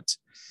stuff. But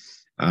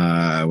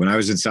when I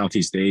was in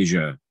Southeast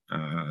Asia,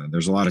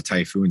 there's a lot of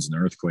typhoons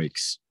and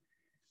earthquakes.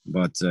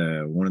 But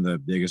one of the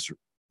biggest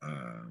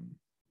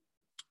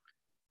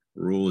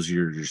rules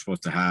you're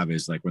supposed to have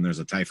is, like, when there's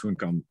a typhoon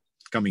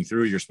coming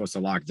through, you're supposed to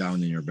lock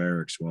down in your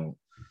barracks. Well,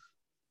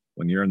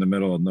 when you're in the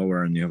middle of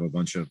nowhere and you have a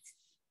bunch of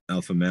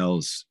alpha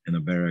males in the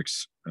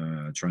barracks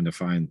trying to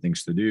find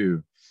things to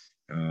do,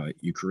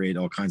 you create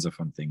all kinds of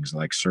fun things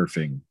like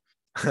surfing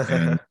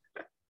and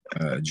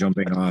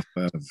jumping off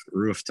of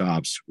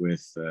rooftops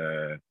with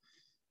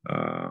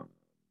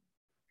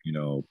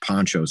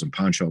ponchos and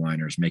poncho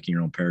liners, making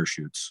your own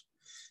parachutes.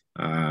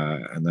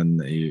 And then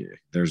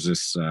there's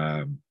this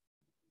a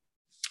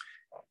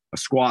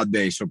squad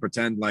day. So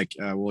pretend like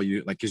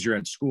because you're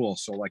at school.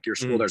 So like your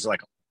school, there's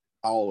like a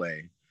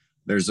hallway.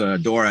 There's a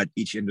door at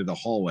each end of the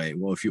hallway.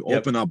 Well, if you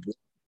open up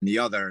the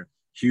other,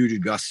 huge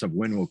gusts of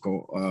wind will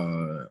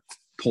go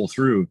pull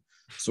through.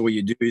 So what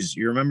you do is,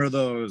 you remember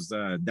those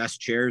desk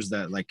chairs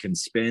that like can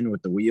spin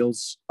with the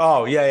wheels?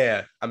 Oh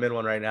yeah. I'm in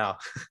one right now.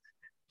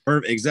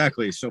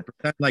 Exactly. So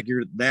pretend like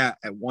you're that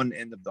at one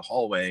end of the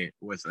hallway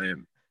with a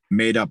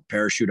made up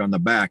parachute on the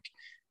back,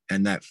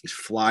 and that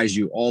flies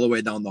you all the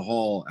way down the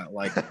hall at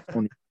like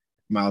 20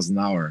 miles an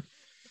hour.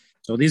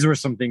 So these were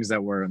some things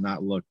that were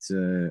not looked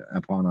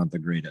upon at the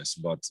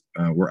greatest, but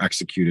were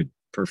executed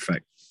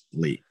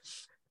perfectly.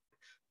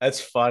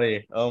 That's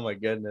funny. Oh my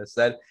goodness.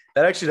 That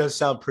actually does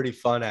sound pretty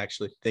fun,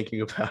 actually,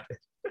 thinking about it.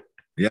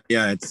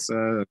 Yeah. It's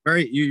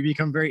you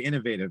become very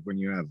innovative when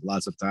you have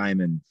lots of time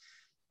and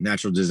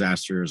natural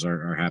disasters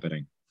are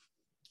happening.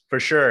 For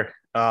sure.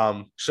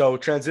 So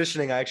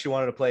transitioning, I actually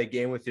wanted to play a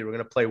game with you. We're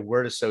going to play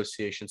word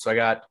association. So I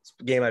got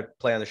a game I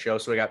play on the show.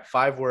 So I got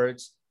 5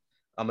 words.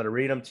 I'm going to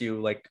read them to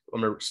you. Like,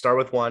 I'm going to start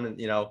with one,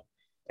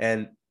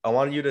 and I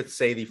want you to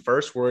say the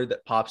first word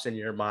that pops in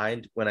your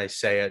mind when I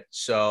say it.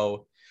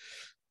 So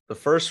the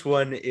first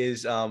one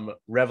is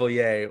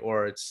Reveille,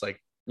 or it's like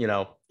like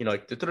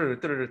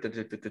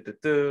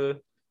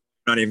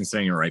Not even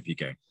saying it right,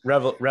 PK.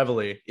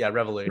 Reveille, yeah,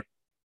 Reveille,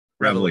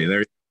 Reveille.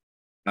 There.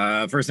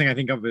 First thing I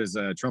think of is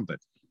trumpet.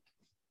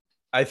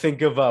 I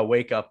think of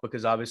Wake Up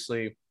because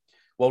obviously,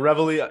 well,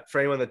 Reveille, for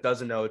anyone that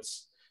doesn't know,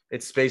 it's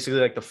basically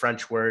like the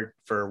French word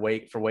for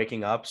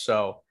waking up.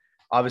 So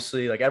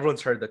obviously, like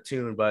everyone's heard the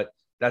tune, but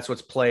that's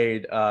what's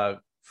played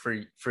for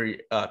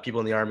people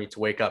in the army to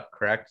wake up.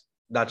 Correct?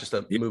 Not just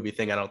a movie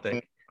thing. I don't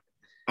think.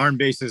 On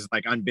base is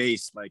like on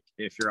base. Like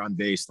if you're on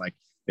base, like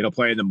it'll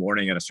play in the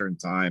morning at a certain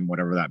time,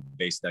 whatever that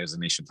base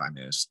designation time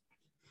is.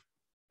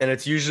 And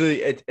it's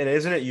usually and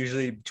isn't it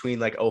usually between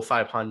like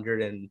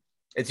 0500 and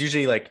it's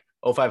usually like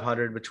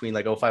 0500 between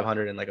like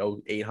 0500 and like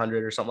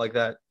 0800 or something like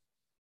that.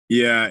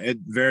 Yeah, it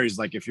varies.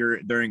 Like if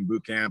you're during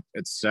boot camp,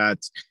 it's set.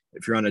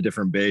 If you're on a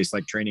different base,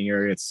 like training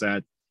area, it's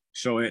set.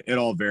 So it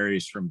all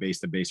varies from base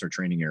to base or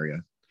training area.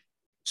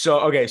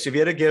 So okay, so if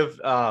you had to give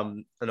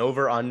an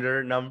over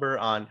under number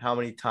on how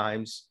many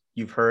times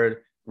you've heard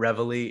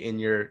Reveille in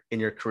your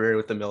career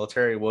with the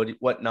military,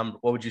 what number?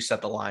 What would you set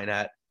the line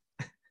at?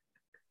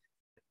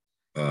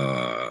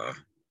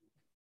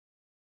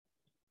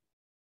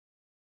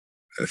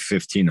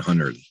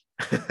 1,500.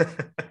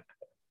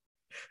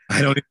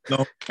 I don't even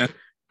know.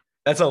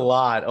 That's a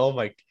lot. Oh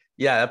my,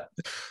 yeah.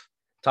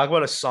 Talk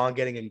about a song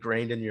getting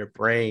ingrained in your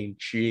brain.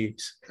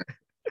 Jeez.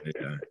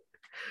 Yeah.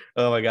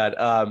 Oh my God.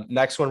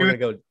 Next one, we're gonna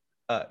go.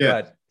 Yeah. Go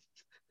ahead.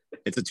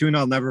 It's a tune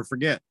I'll never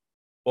forget.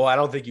 Well, I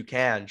don't think you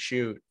can.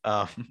 Shoot.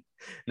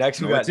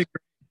 Next we got.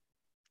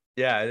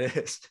 Yeah, it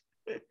is.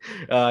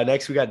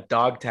 Next we got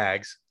dog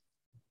tags.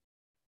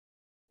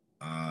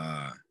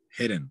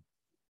 Hidden.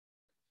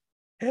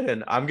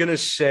 Hidden. I'm gonna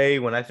say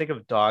when I think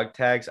of dog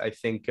tags, I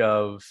think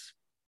of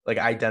like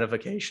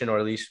identification, or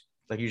at least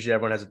like usually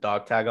everyone has a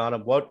dog tag on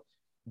them. What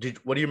do you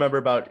remember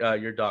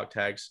about your dog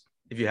tags,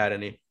 if you had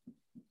any?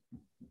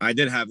 I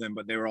did have them,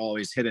 but they were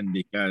always hidden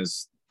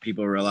because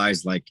people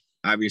realized, like,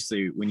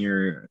 obviously when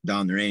you're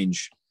down the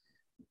range,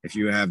 if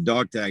you have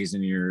dog tags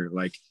and you're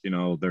like,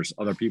 there's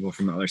other people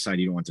from the other side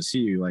you don't want to see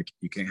you, like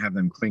you can't have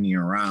them clinging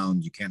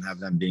around. You can't have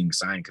them being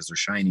signed because they're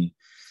shiny.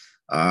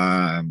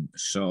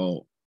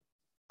 So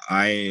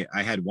I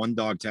had one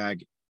dog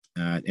tag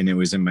and it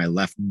was in my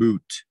left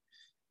boot,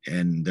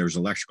 and there was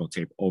electrical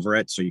tape over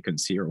it so you couldn't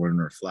see it or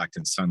wouldn't reflect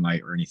in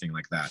sunlight or anything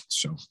like that.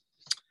 So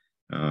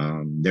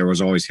there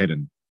was always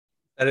hidden.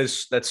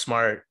 That's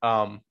smart.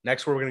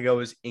 Next word we're gonna go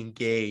is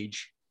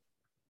engage.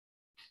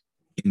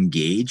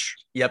 Engage?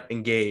 Yep,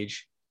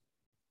 engage.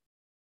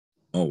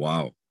 Oh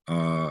wow.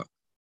 A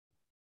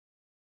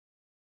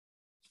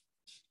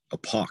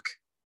POC.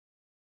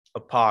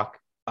 A POC.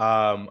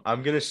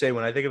 I'm gonna say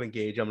when I think of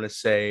engage, I'm gonna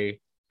say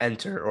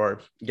enter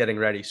or getting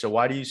ready. So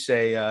why do you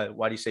say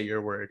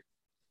your word?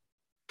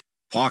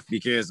 POC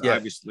because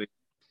obviously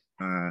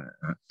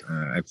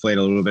I played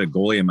a little bit of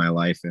goalie in my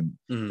life, and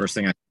first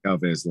thing I think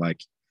of is like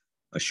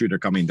a shooter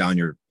coming down,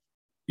 you're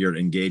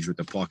engaged with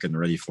the puck and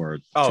ready for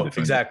it. Oh,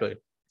 exactly.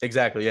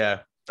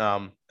 Yeah.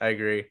 I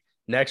agree.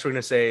 Next we're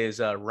gonna say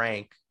is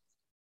rank.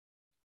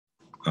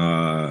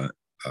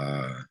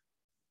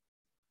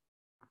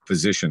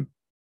 Position.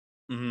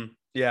 Mm-hmm.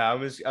 Yeah, I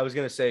was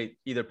gonna say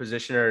either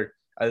position or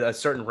a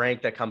certain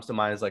rank that comes to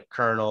mind is like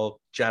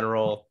colonel,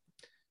 general,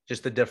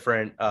 just the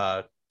different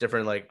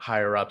like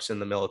higher ups in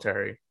the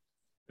military.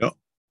 Yep.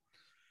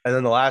 And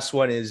then the last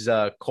one is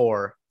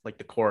core, like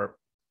the core.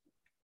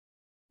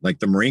 Like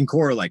the Marine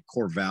Corps, or like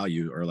core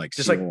value, or like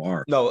just COR.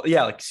 Like no,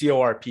 yeah, like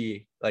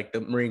CORP, like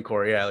the Marine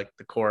Corps, yeah, like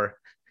the core.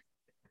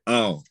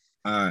 Oh,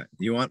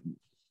 you want?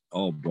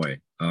 Oh boy,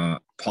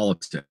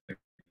 politics.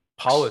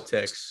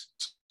 Politics.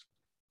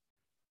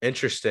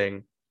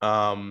 Interesting.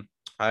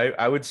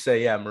 I would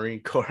say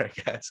Marine Corps, I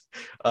guess.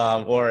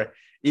 Or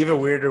even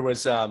weirder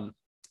was an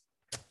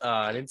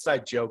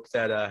inside joke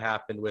that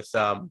happened with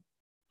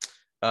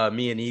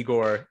me and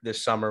Igor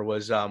this summer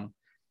was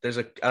there's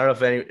I don't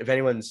know if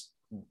anyone's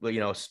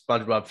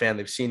SpongeBob fan,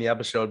 they've seen the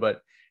episode,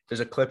 but there's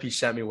a clip he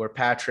sent me where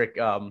Patrick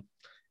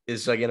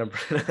is like in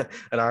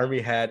an army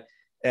hat,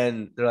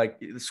 and they're like,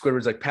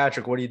 Squidward's like,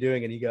 Patrick, what are you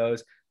doing? And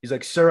he's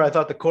like, sir, I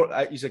thought the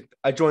Corps. He's like,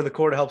 I joined the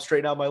Corps to help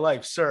straighten out my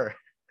life, sir.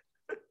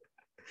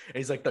 And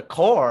he's like, the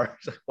Corps.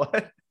 He's like,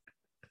 what?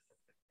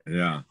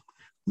 Yeah.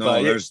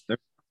 No, there's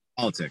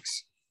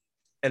politics.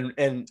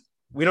 And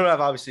we don't have,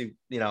 obviously,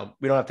 we don't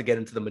have to get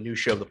into the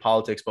minutia of the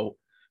politics, but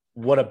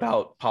what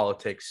about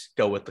politics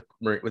go with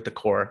the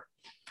Corps?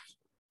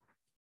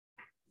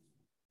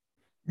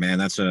 Man,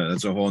 that's a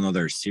whole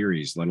nother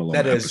series, let alone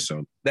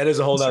episode. That is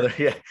a whole nother,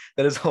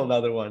 that is a whole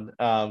nother one.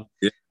 I'm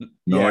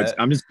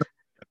just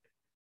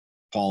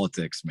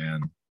politics,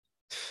 man.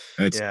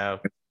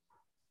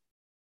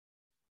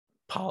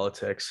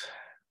 Politics.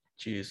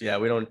 Jeez. Yeah,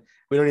 we don't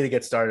need to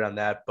get started on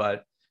that,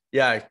 but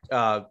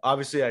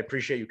obviously I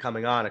appreciate you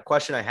coming on. A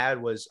question I had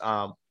was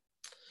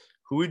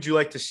who would you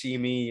like to see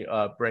me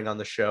bring on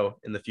the show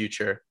in the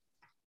future?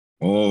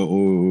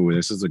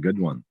 This is a good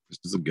one. This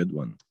is a good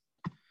one.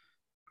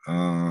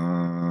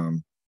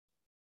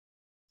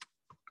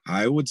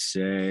 I would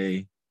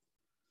say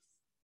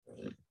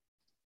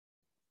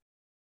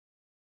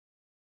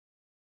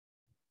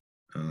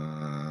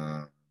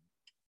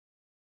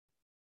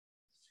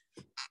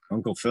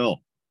Uncle Phil.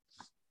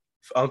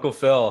 Uncle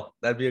Phil.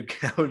 That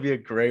would be a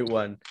great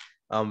one.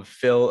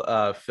 Phil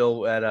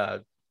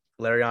at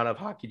Larionov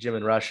Hockey Gym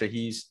in Russia.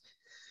 He's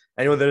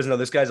anyone that doesn't know,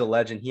 this guy's a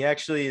legend. He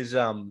actually is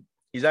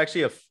he's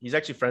actually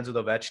friends with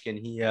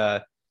Ovechkin.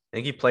 I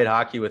think he played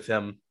hockey with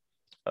him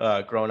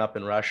growing up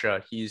in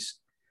Russia. He's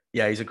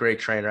a great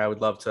trainer. I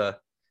would love to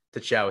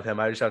chat with him.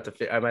 I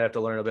might have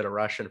to learn a bit of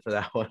Russian for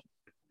that one.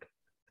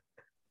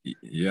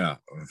 Yeah,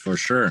 for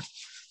sure.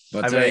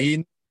 But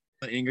he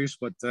English,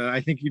 but I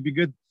think he'd be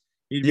good.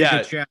 He'd be a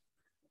good chat.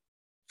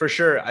 For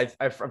sure. I'm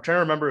trying to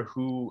remember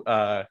who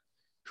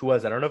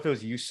was. I don't know if it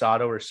was you,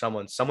 Sato, or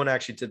someone. Someone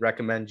actually did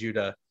recommend you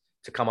to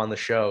come on the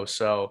show.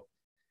 So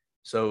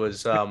it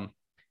was the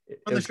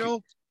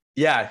show.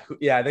 Yeah.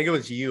 I think it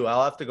was you.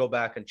 I'll have to go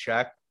back and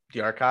check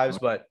the archives,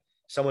 but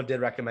someone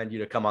did recommend you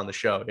to come on the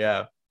show.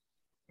 Yeah.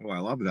 Oh, I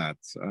love that.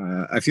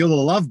 I feel the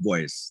love,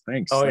 boys.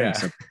 Thanks. Oh,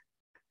 thanks. Yeah.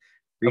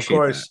 Of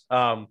course.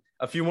 That.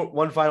 A few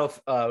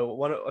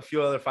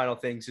other final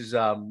things is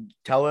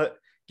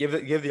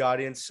give the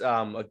audience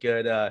a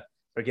good or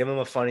give them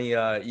a funny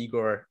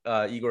Igor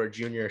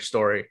Jr.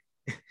 story.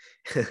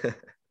 Oh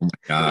my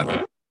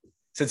God.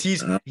 Since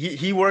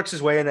he works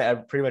his way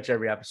into pretty much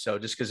every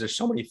episode just because there's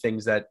so many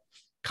things that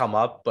come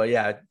up. But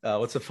yeah,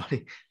 what's a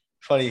funny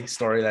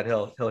story that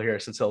he'll hear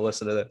since he'll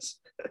listen to this?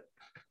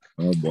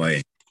 Oh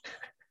boy.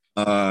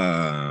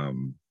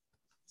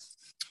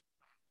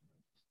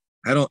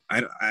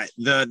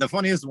 The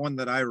funniest one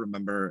that I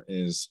remember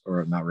is,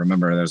 or not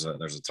remember, there's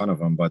a ton of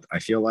them, but I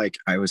feel like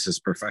I was his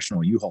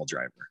professional U-Haul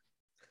driver.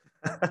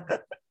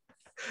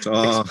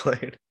 So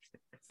explain.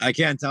 I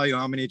can't tell you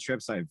how many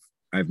trips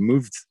I've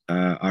moved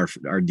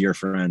our dear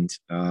friend,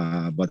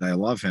 but I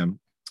love him.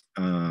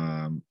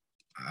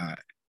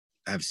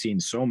 I've seen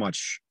so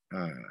much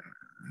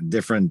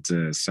different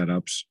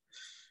setups,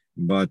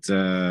 but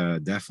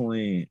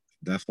definitely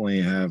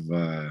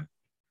have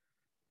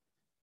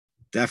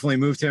definitely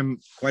moved him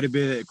quite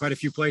a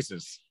few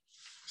places.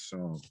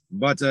 So,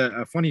 but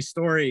a funny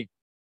story.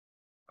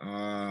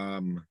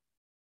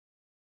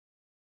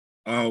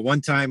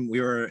 One time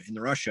we were in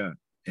Russia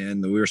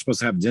and we were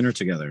supposed to have dinner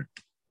together.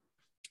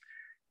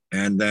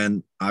 And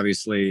then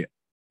obviously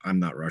I'm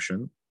not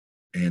Russian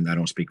and I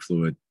don't speak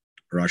fluent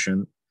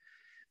Russian.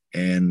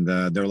 And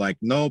they're like,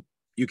 nope,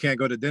 you can't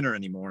go to dinner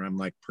anymore. I'm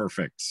like,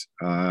 perfect.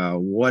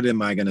 What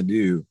am I going to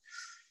do?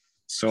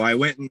 So I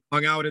went and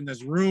hung out in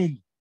this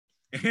room,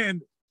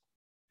 and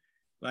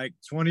like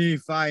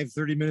 25,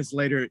 30 minutes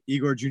later,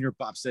 Igor Jr.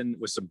 pops in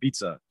with some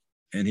pizza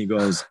and he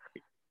goes,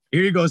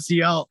 here you go,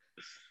 CL.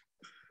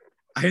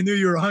 I knew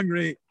you were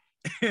hungry,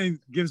 and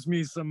gives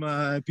me some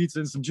pizza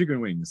and some chicken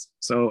wings.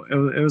 So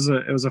it was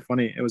a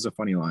funny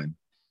line.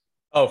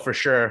 Oh, for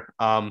sure.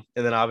 And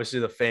then obviously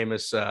the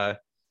famous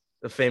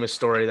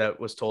story that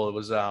was told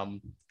was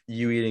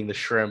you eating the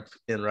shrimp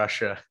in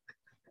Russia.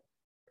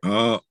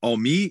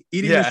 Me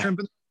eating the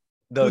shrimp?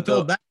 Who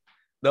told that?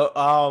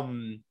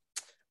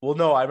 Well,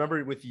 no, I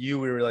remember with you,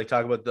 we were like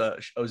talking about the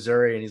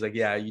Ozuri, and he's like,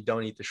 yeah, you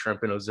don't eat the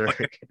shrimp in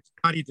Ozuri.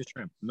 Not eat the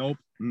shrimp. Nope.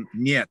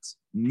 Niet.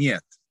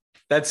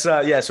 That's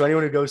so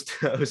anyone who goes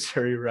to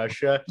Ozuri,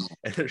 Russia,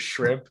 and there's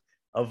shrimp,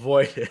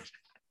 avoid it.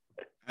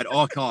 At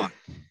all costs.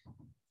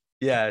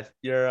 Yeah,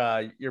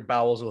 your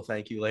bowels will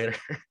thank you later.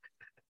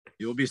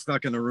 You'll be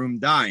stuck in a room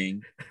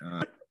dying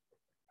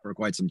for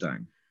quite some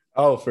time.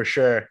 Oh, for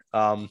sure.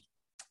 So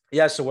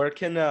where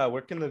can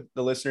the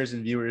listeners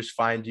and viewers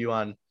find you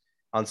on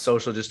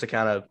social, just to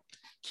kind of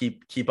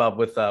keep up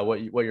with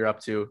what you're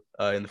up to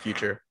in the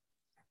future?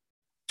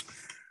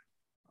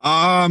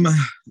 Well,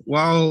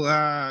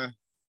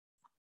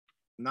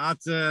 not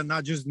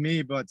just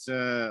me, but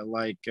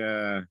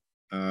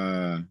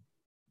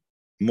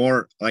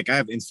more like I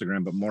have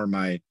Instagram, but more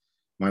my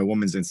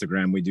woman's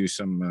Instagram. We do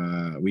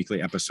some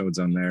weekly episodes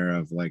on there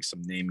of like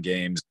some name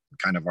games,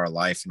 kind of our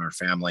life and our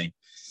family,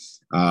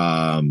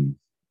 and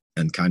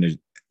kind of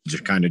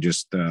just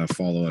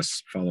follow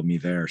me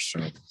there. So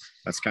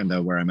that's kind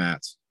of where I'm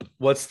at.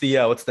 What's the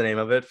name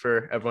of it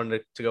for everyone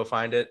to go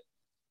find it?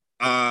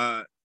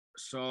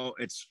 So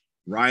it's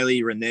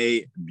Riley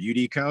Renee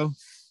Beauty Co.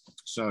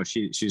 So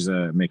she's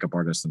a makeup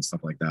artist and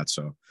stuff like that.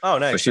 So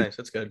nice.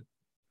 That's good.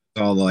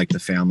 All like the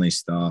family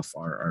stuff,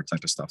 our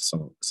type of stuff,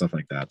 so stuff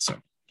like that. So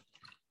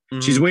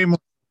she's way more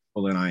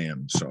than I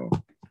am. So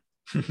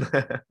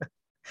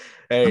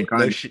hey,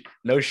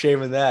 no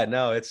shame in that.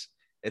 No, it's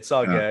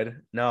all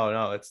good.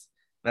 No,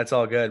 that's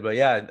all good. But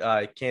yeah,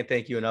 I can't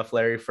thank you enough,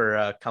 Larry,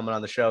 for coming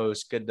on the show. It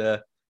was good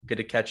to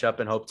catch up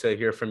and hope to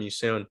hear from you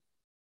soon.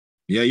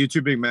 Yeah, you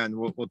too, big man.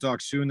 We'll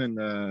talk soon, and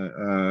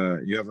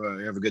you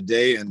have a good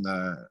day, and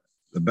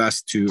the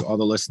best to all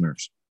the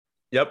listeners.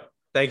 Yep.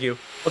 Thank you.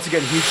 Once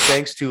again, huge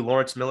thanks to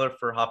Lawrence Miller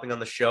for hopping on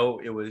the show.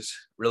 It was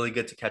really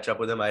good to catch up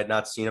with him. I had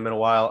not seen him in a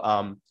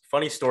while.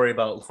 funny story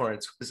about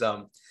Lawrence was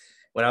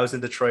when I was in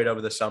Detroit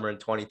over the summer in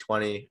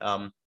 2020,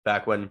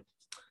 back when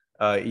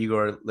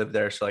Igor lived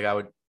there. So like I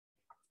would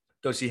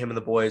go see him and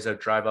the boys. I'd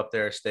drive up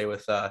there, stay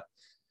with a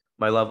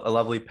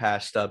lovely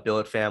past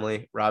billet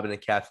family, Robin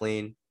and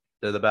Kathleen.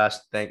 They're the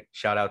best.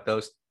 Shout out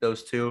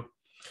those two.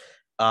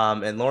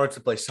 And Lawrence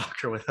would play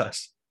soccer with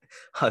us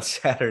on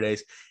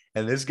Saturdays.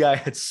 And this guy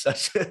had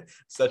such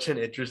an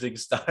interesting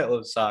style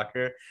of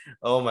soccer.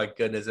 Oh my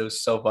goodness, it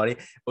was so funny.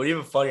 But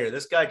even funnier,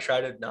 this guy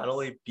tried to not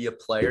only be a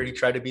player, he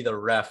tried to be the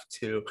ref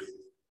too.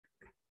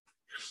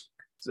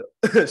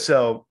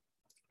 So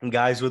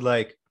guys would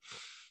like,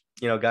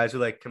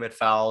 commit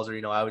fouls,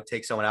 or I would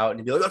take someone out and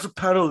he'd be like, "That's a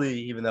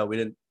penalty," even though we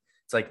didn't.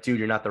 It's like, dude,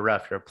 you're not the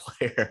ref, you're a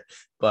player.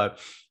 But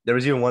there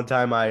was even one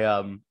time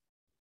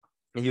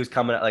he was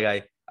coming like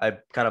I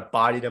kind of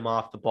bodied him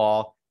off the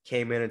ball,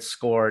 came in and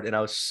scored, and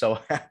I was so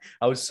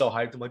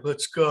hyped. I'm like,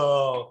 let's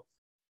go.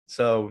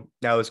 So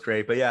that was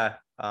great. But yeah,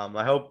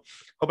 I hope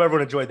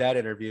everyone enjoyed that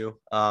interview.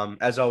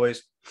 As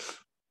always,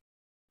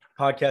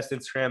 podcast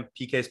Instagram,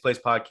 PK's Place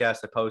Podcast.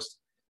 I post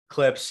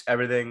clips,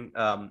 everything,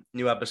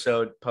 new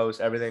episode, post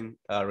everything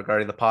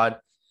regarding the pod.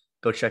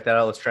 Go check that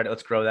out.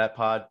 Let's grow that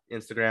pod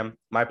Instagram.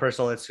 My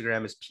personal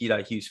Instagram is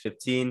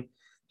p.hughes15.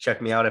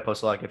 Check me out. I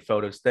post a lot of good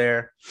photos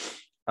there.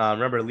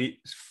 Remember,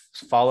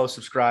 follow,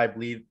 subscribe to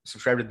the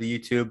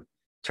YouTube,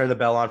 turn the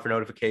bell on for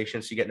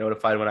notifications so you get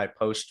notified when I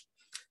post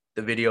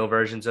the video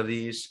versions of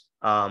these.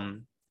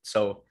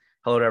 So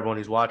hello to everyone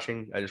who's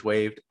watching. I just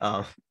waved,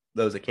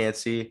 those that can't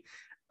see.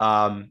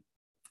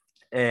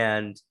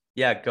 And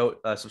yeah, go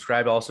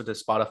subscribe also to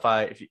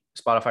Spotify,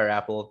 Spotify or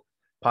Apple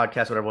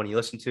Podcast, whatever one you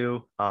listen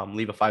to.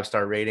 Leave a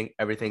 5-star rating.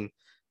 Everything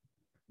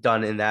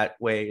done in that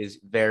way is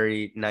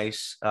very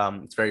nice.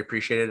 It's very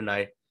appreciated,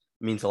 and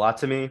means a lot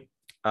to me.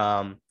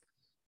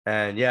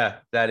 And yeah,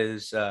 that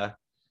is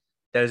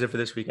it for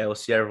this week. I will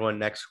see everyone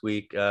next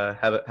week.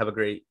 Have a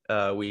great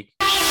week.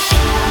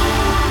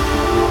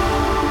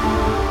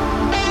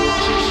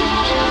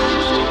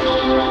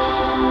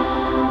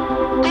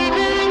 Baby